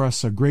sets for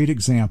us a great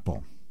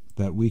example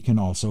that we can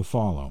also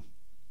follow.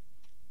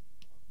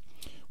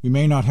 We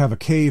may not have a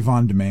cave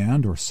on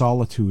demand or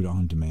solitude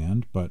on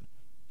demand, but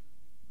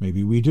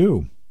maybe we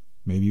do.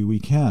 Maybe we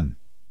can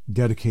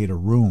dedicate a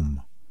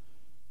room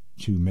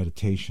to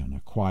meditation, a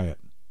quiet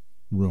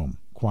room,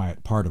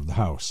 quiet part of the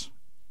house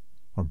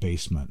or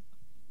basement.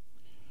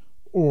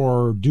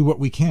 Or do what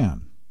we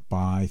can,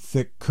 buy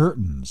thick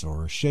curtains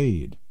or a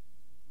shade.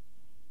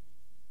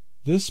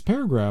 This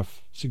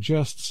paragraph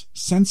suggests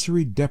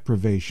sensory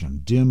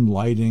deprivation, dim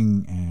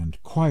lighting, and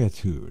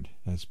quietude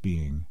as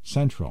being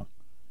central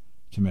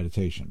to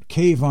meditation.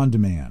 Cave on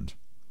demand,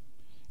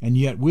 and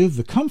yet with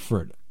the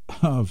comfort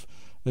of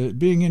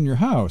being in your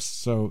house,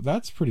 so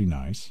that's pretty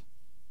nice.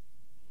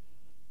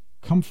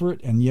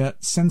 Comfort and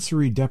yet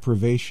sensory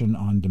deprivation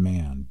on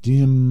demand.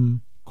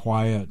 Dim,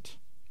 quiet,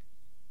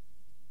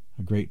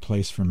 a great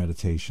place for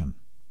meditation,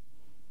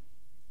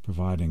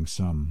 providing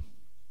some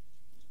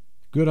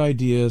good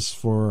ideas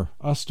for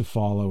us to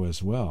follow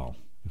as well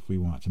if we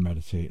want to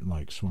meditate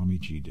like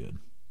Swamiji did.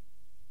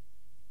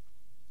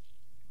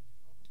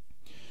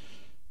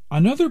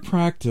 Another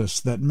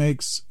practice that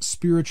makes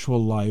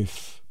spiritual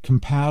life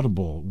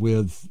compatible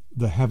with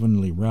the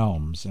heavenly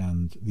realms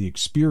and the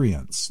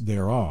experience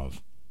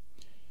thereof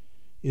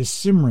is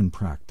Simran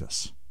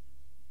practice.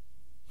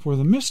 For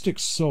the mystic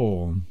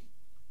soul,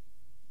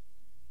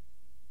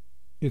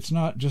 it's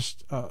not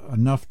just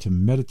enough to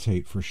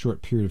meditate for a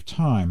short period of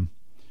time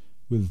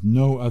with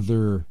no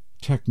other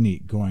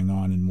technique going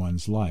on in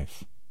one's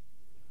life.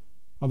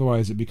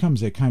 Otherwise, it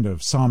becomes a kind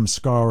of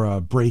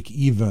samskara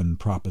break-even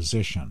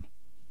proposition,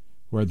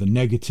 where the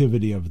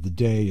negativity of the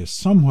day is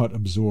somewhat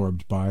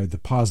absorbed by the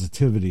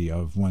positivity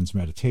of one's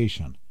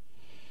meditation.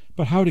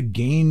 But how to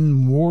gain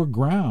more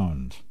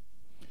ground?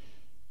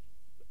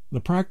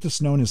 The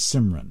practice known as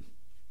Simran.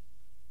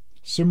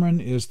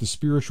 Simran is the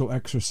spiritual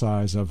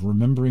exercise of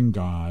remembering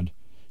God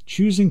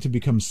choosing to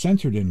become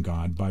centered in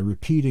God by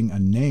repeating a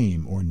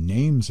name or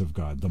names of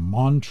God, the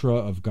mantra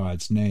of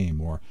God's name,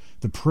 or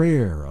the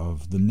prayer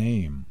of the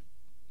name.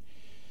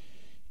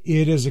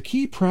 It is a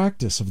key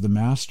practice of the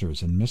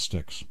masters and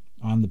mystics.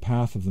 On the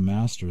path of the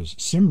masters,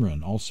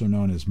 Simran, also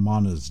known as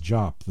Manas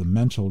Jap, the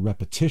mental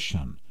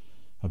repetition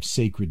of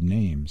sacred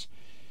names,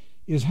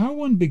 is how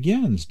one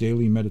begins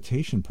daily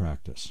meditation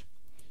practice.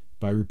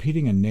 By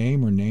repeating a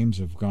name or names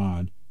of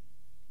God,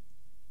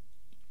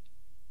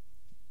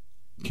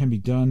 can be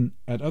done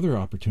at other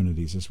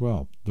opportunities as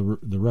well.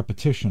 The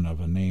repetition of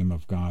a name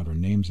of God or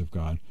names of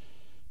God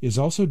is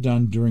also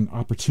done during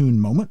opportune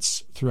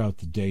moments throughout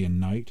the day and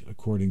night,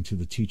 according to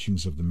the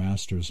teachings of the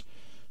masters.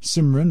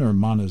 Simran, or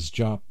Manas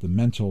Jap, the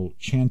mental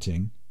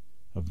chanting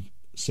of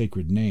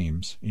sacred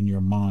names in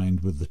your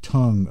mind with the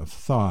tongue of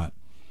thought,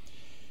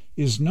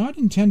 is not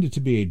intended to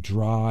be a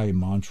dry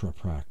mantra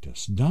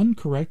practice. Done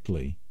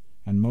correctly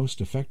and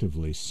most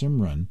effectively,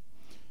 Simran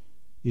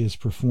is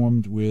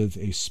performed with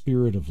a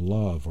spirit of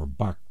love, or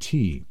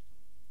bhakti,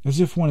 as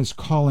if one is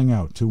calling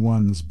out to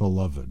one's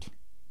beloved.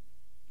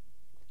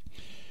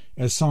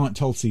 As Sant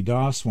Tulsi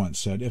Das once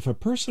said, if a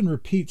person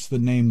repeats the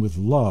name with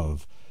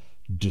love,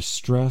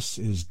 distress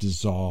is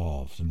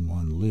dissolved and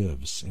one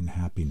lives in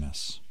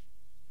happiness.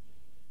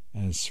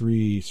 As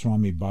Sri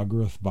Swami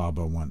Bhagirath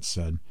Baba once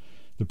said,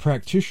 the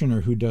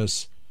practitioner who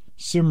does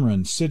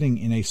Simran sitting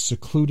in a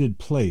secluded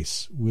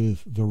place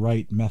with the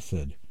right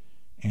method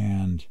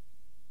and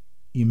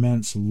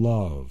immense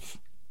love,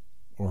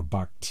 or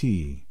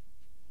bhakti,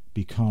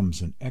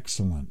 becomes an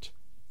excellent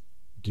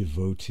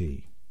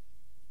devotee.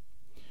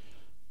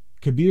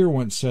 Kabir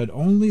once said,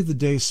 only the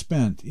day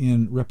spent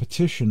in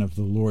repetition of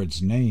the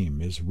Lord's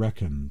name is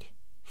reckoned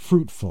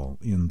fruitful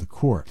in the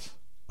court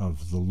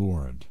of the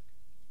Lord.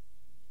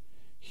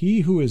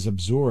 He who is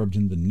absorbed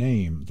in the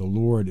name, the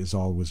Lord is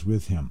always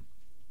with him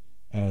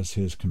as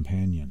his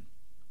companion.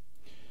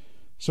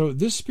 So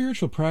this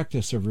spiritual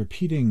practice of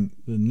repeating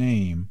the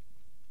name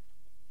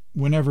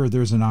whenever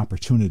there's an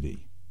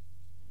opportunity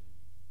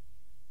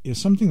is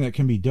something that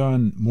can be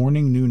done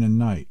morning, noon, and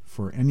night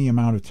for any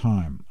amount of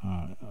time.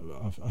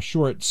 A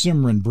short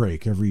Simran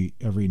break every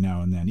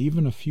now and then,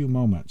 even a few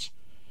moments,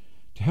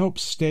 to help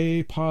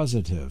stay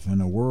positive in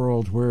a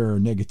world where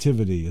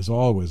negativity is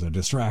always a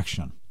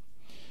distraction.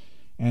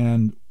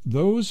 And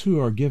those who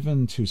are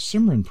given to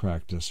Simran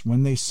practice,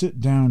 when they sit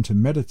down to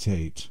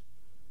meditate,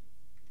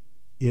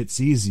 it's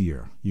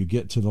easier. You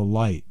get to the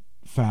light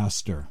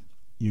faster.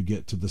 You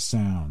get to the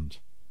sound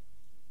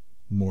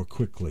more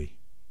quickly.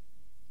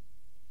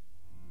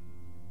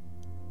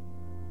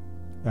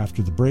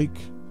 After the break,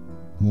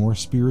 more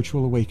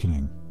spiritual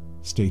awakening.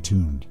 Stay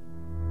tuned.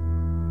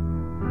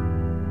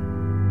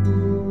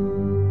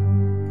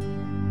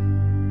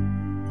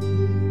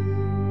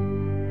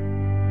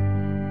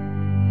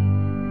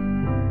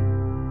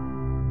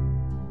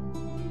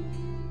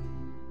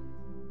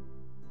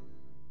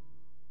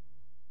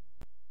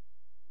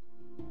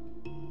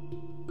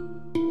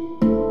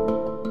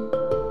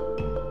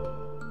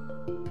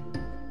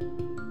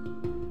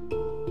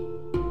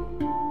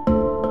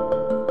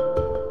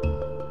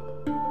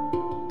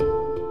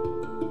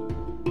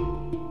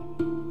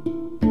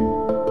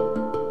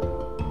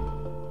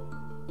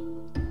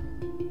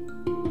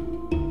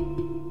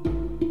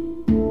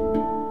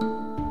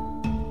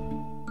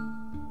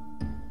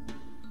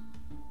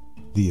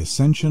 The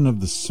ascension of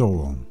the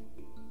soul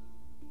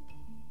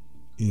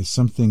is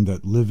something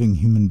that living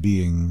human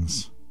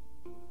beings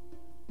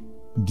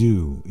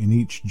do in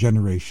each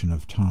generation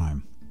of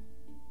time.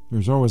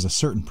 There's always a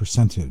certain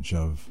percentage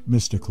of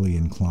mystically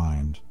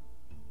inclined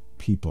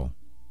people.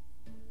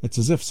 It's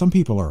as if some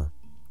people are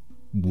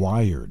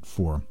wired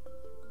for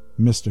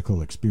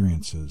mystical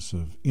experiences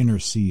of inner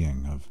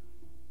seeing, of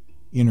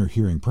inner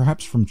hearing,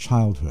 perhaps from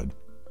childhood,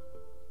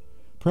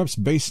 perhaps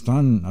based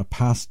on a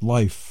past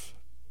life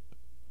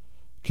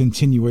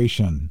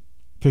continuation,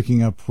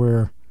 picking up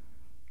where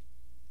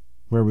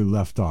we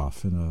left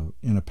off in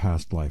a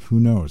past life. Who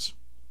knows?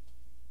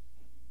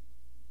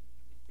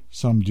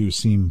 Some do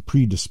seem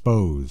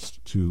predisposed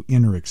to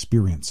inner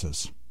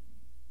experiences,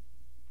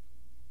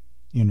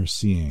 inner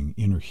seeing,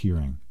 inner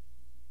hearing.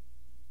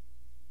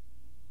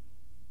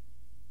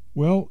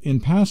 Well,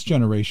 in past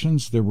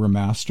generations, there were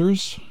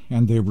masters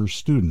and there were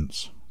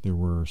students. There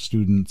were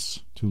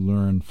students to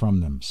learn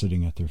from them,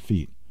 sitting at their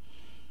feet.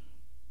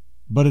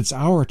 But it's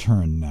our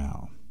turn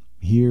now,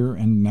 here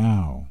and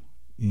now,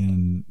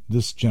 in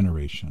this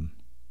generation.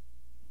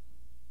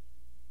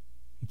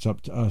 It's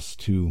up to us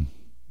to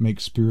make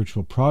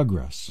spiritual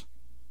progress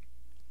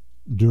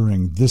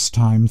during this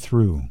time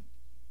through.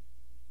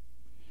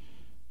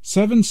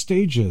 7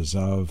 stages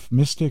of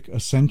mystic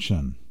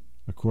ascension,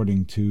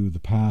 according to the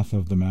path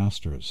of the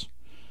masters.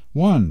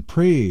 1.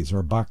 Praise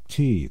or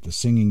bhakti, the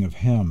singing of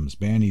hymns,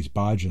 banis,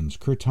 bhajans,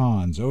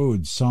 kirtans,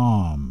 odes,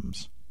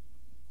 psalms,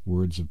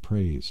 words of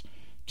praise.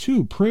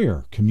 2.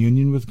 Prayer,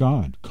 communion with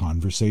God,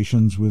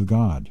 conversations with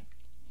God.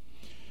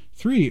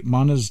 3.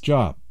 Manas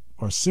Jap,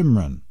 or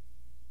Simran.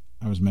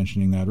 I was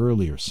mentioning that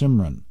earlier.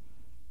 Simran,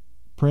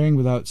 praying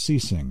without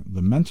ceasing,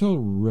 the mental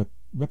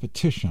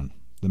repetition,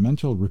 the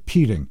mental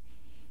repeating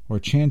or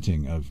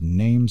chanting of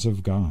names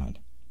of God,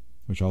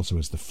 which also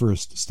is the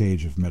first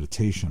stage of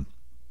meditation.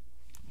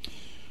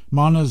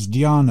 Manas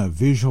dhyana,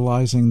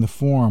 visualizing the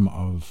form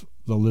of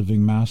the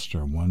living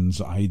master,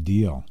 one's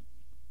ideal,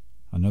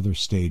 another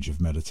stage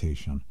of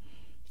meditation.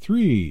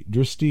 3.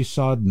 Drishti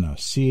sadhana,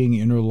 seeing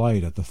inner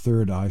light at the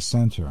third eye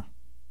center,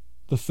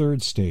 the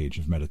third stage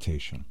of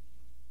meditation.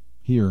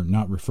 Here,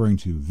 not referring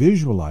to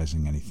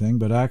visualizing anything,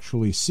 but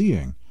actually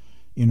seeing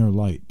inner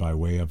light by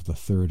way of the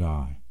third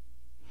eye.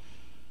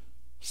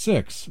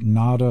 6.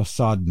 Nada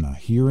sadhana,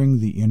 hearing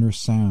the inner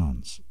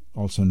sounds,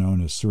 also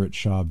known as Surat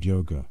Shabd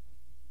Yoga,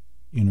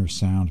 inner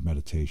sound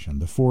meditation,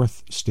 the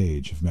fourth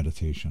stage of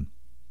meditation.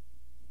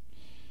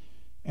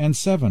 And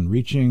 7.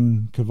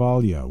 Reaching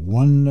Kaivalya,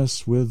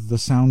 oneness with the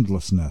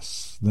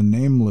soundlessness, the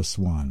nameless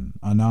one,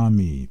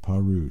 Anami,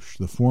 Parush,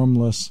 the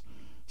formless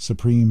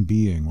supreme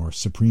being or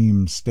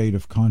supreme state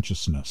of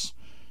consciousness,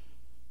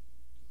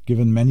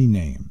 given many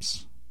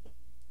names,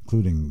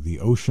 including the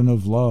ocean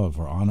of love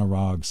or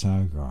Anurag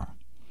Sagar.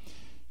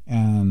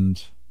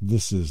 And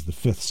this is the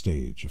fifth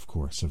stage, of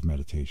course, of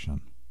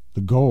meditation.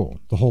 The goal,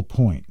 the whole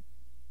point,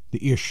 the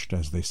isht,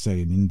 as they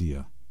say in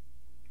India,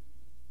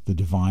 the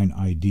divine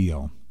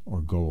ideal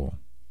or goal,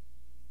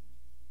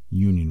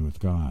 union with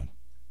God.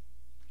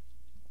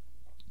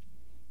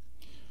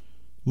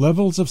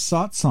 Levels of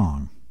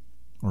satsang,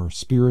 or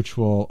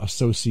spiritual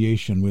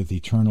association with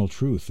eternal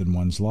truth in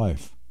one's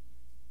life.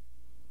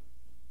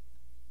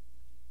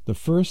 The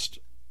first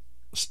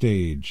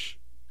stage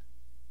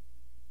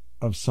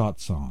of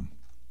satsang,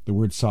 the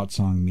word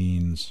satsang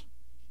means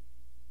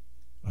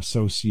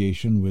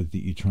association with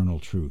the eternal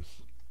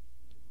truth.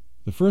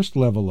 The first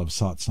level of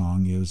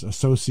satsang is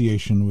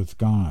association with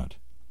God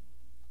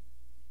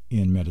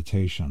in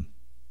meditation,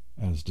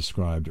 as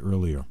described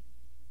earlier.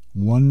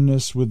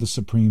 Oneness with the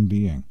Supreme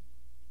Being.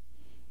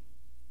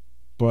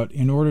 But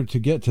in order to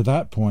get to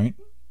that point,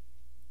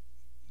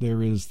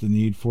 there is the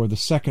need for the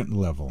second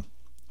level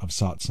of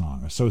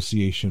satsang,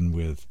 association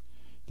with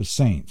the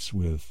saints,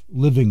 with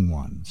living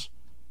ones,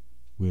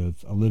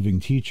 with a living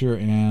teacher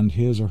and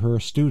his or her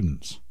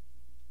students.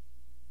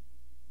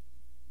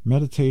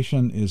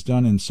 Meditation is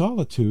done in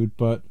solitude,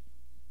 but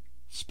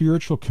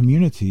spiritual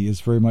community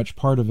is very much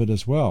part of it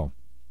as well.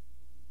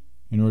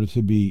 In order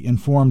to be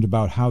informed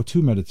about how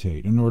to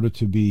meditate, in order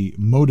to be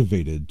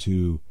motivated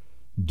to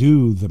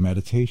do the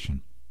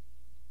meditation.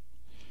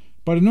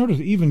 But in order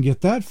to even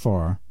get that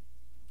far,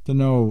 to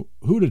know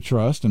who to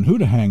trust and who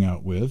to hang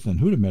out with and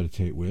who to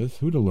meditate with,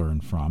 who to learn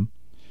from,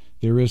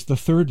 there is the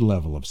third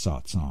level of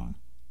satsang,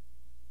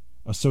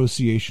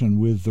 association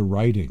with the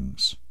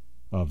writings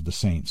of the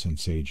saints and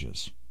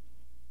sages,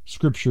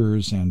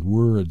 scriptures and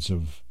words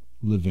of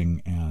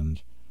living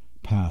and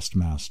past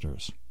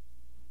masters,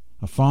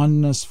 a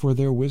fondness for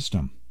their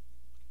wisdom.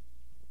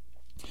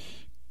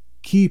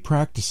 Key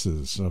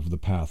practices of the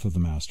path of the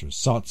masters.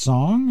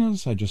 Satsang,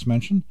 as I just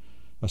mentioned,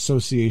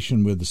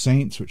 association with the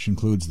saints, which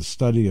includes the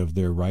study of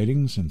their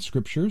writings and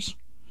scriptures.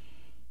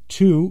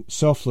 2.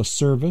 Selfless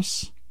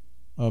service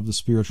of the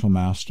spiritual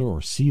master,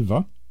 or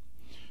Siva.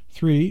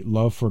 3.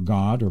 Love for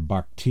God, or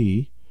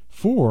Bhakti.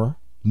 4.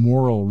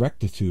 Moral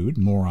rectitude,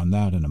 more on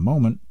that in a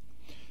moment.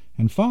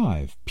 And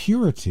 5.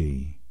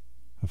 Purity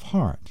of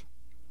heart.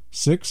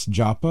 6.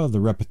 Japa, the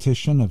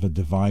repetition of a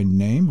divine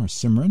name, or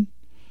Simran.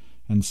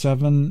 And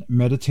 7.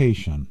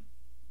 Meditation.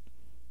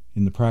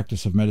 In the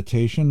practice of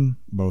meditation,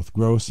 both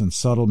gross and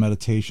subtle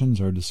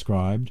meditations are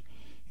described.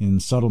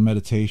 In subtle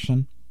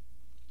meditation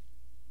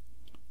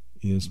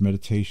is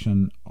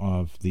meditation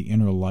of the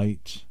inner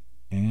light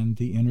and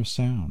the inner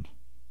sound.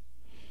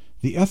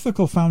 The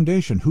ethical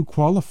foundation, who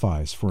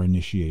qualifies for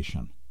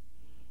initiation.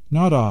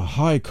 Not a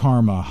high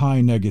karma,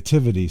 high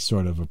negativity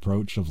sort of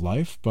approach of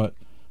life, but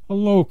a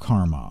low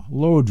karma,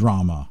 low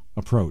drama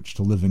approach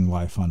to living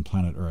life on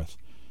planet Earth.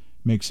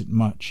 Makes it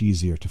much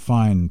easier to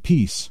find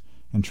peace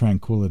and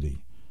tranquility.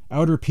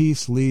 Outer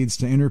peace leads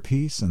to inner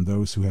peace, and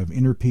those who have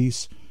inner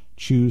peace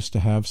choose to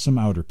have some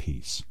outer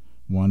peace.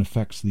 One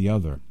affects the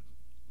other.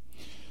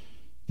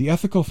 The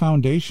ethical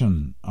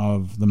foundation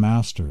of the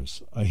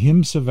masters,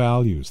 ahimsa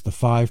values, the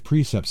 5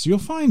 precepts. You'll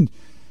find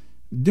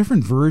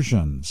different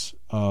versions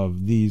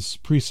of these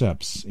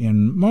precepts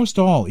in most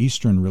all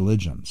Eastern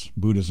religions,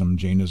 Buddhism,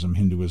 Jainism,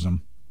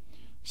 Hinduism,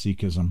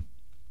 Sikhism.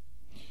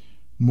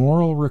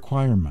 Moral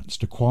requirements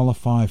to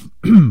qualify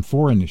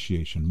for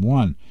initiation.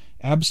 1.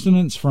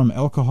 Abstinence from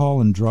alcohol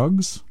and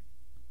drugs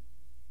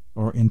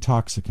or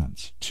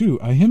intoxicants. 2.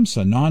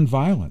 Ahimsa,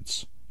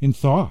 non-violence in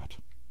thought,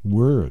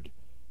 word,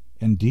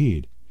 and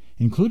deed,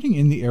 including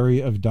in the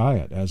area of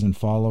diet, as in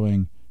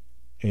following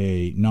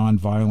a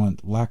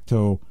non-violent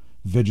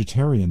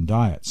lacto-vegetarian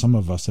diet. Some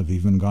of us have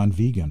even gone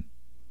vegan.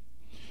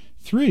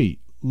 3.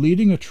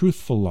 Leading a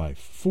truthful life.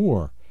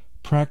 4.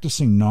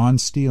 Practicing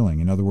non-stealing,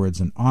 in other words,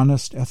 an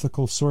honest,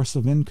 ethical source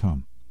of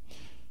income.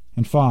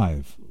 And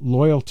 5.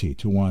 Loyalty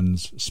to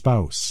one's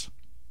spouse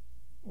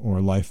or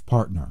life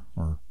partner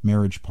or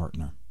marriage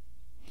partner.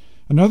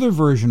 Another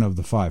version of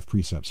the 5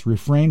 precepts: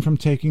 refrain from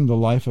taking the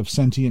life of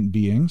sentient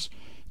beings,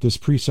 This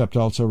precept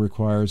also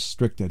requires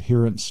strict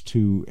adherence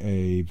to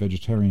a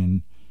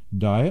vegetarian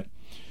diet.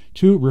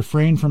 2,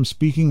 refrain from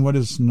speaking what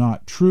is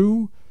not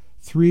true.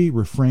 3,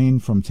 refrain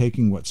from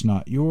taking what's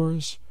not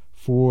yours.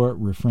 4,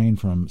 refrain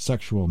from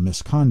sexual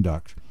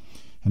misconduct.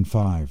 And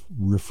 5,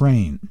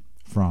 refrain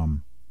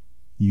from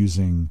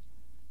using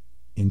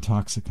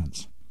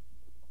intoxicants.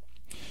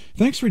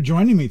 Thanks for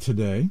joining me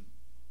today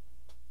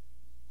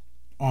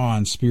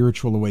on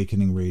Spiritual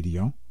Awakening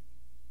Radio.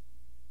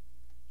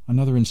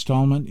 Another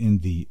installment in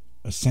the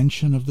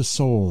Ascension of the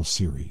Soul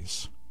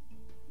series.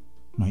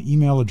 My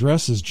email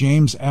address is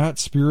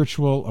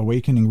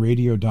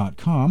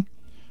james@spiritualawakeningradio.com,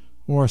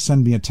 or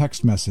send me a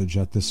text message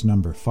at this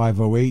number,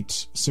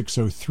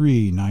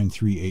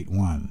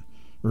 508-603-9381.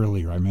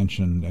 Earlier I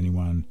mentioned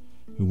anyone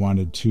who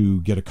wanted to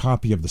get a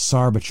copy of the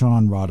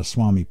Sarbachan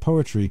Radhaswami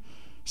poetry,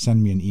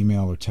 send me an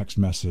email or text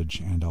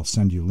message, and I'll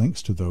send you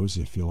links to those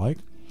if you like.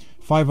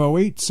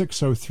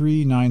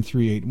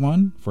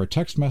 508-603-9381 for a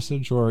text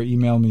message, or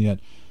email me at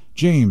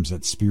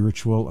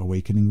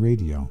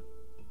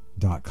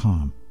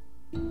james@spiritualawakeningradio.com.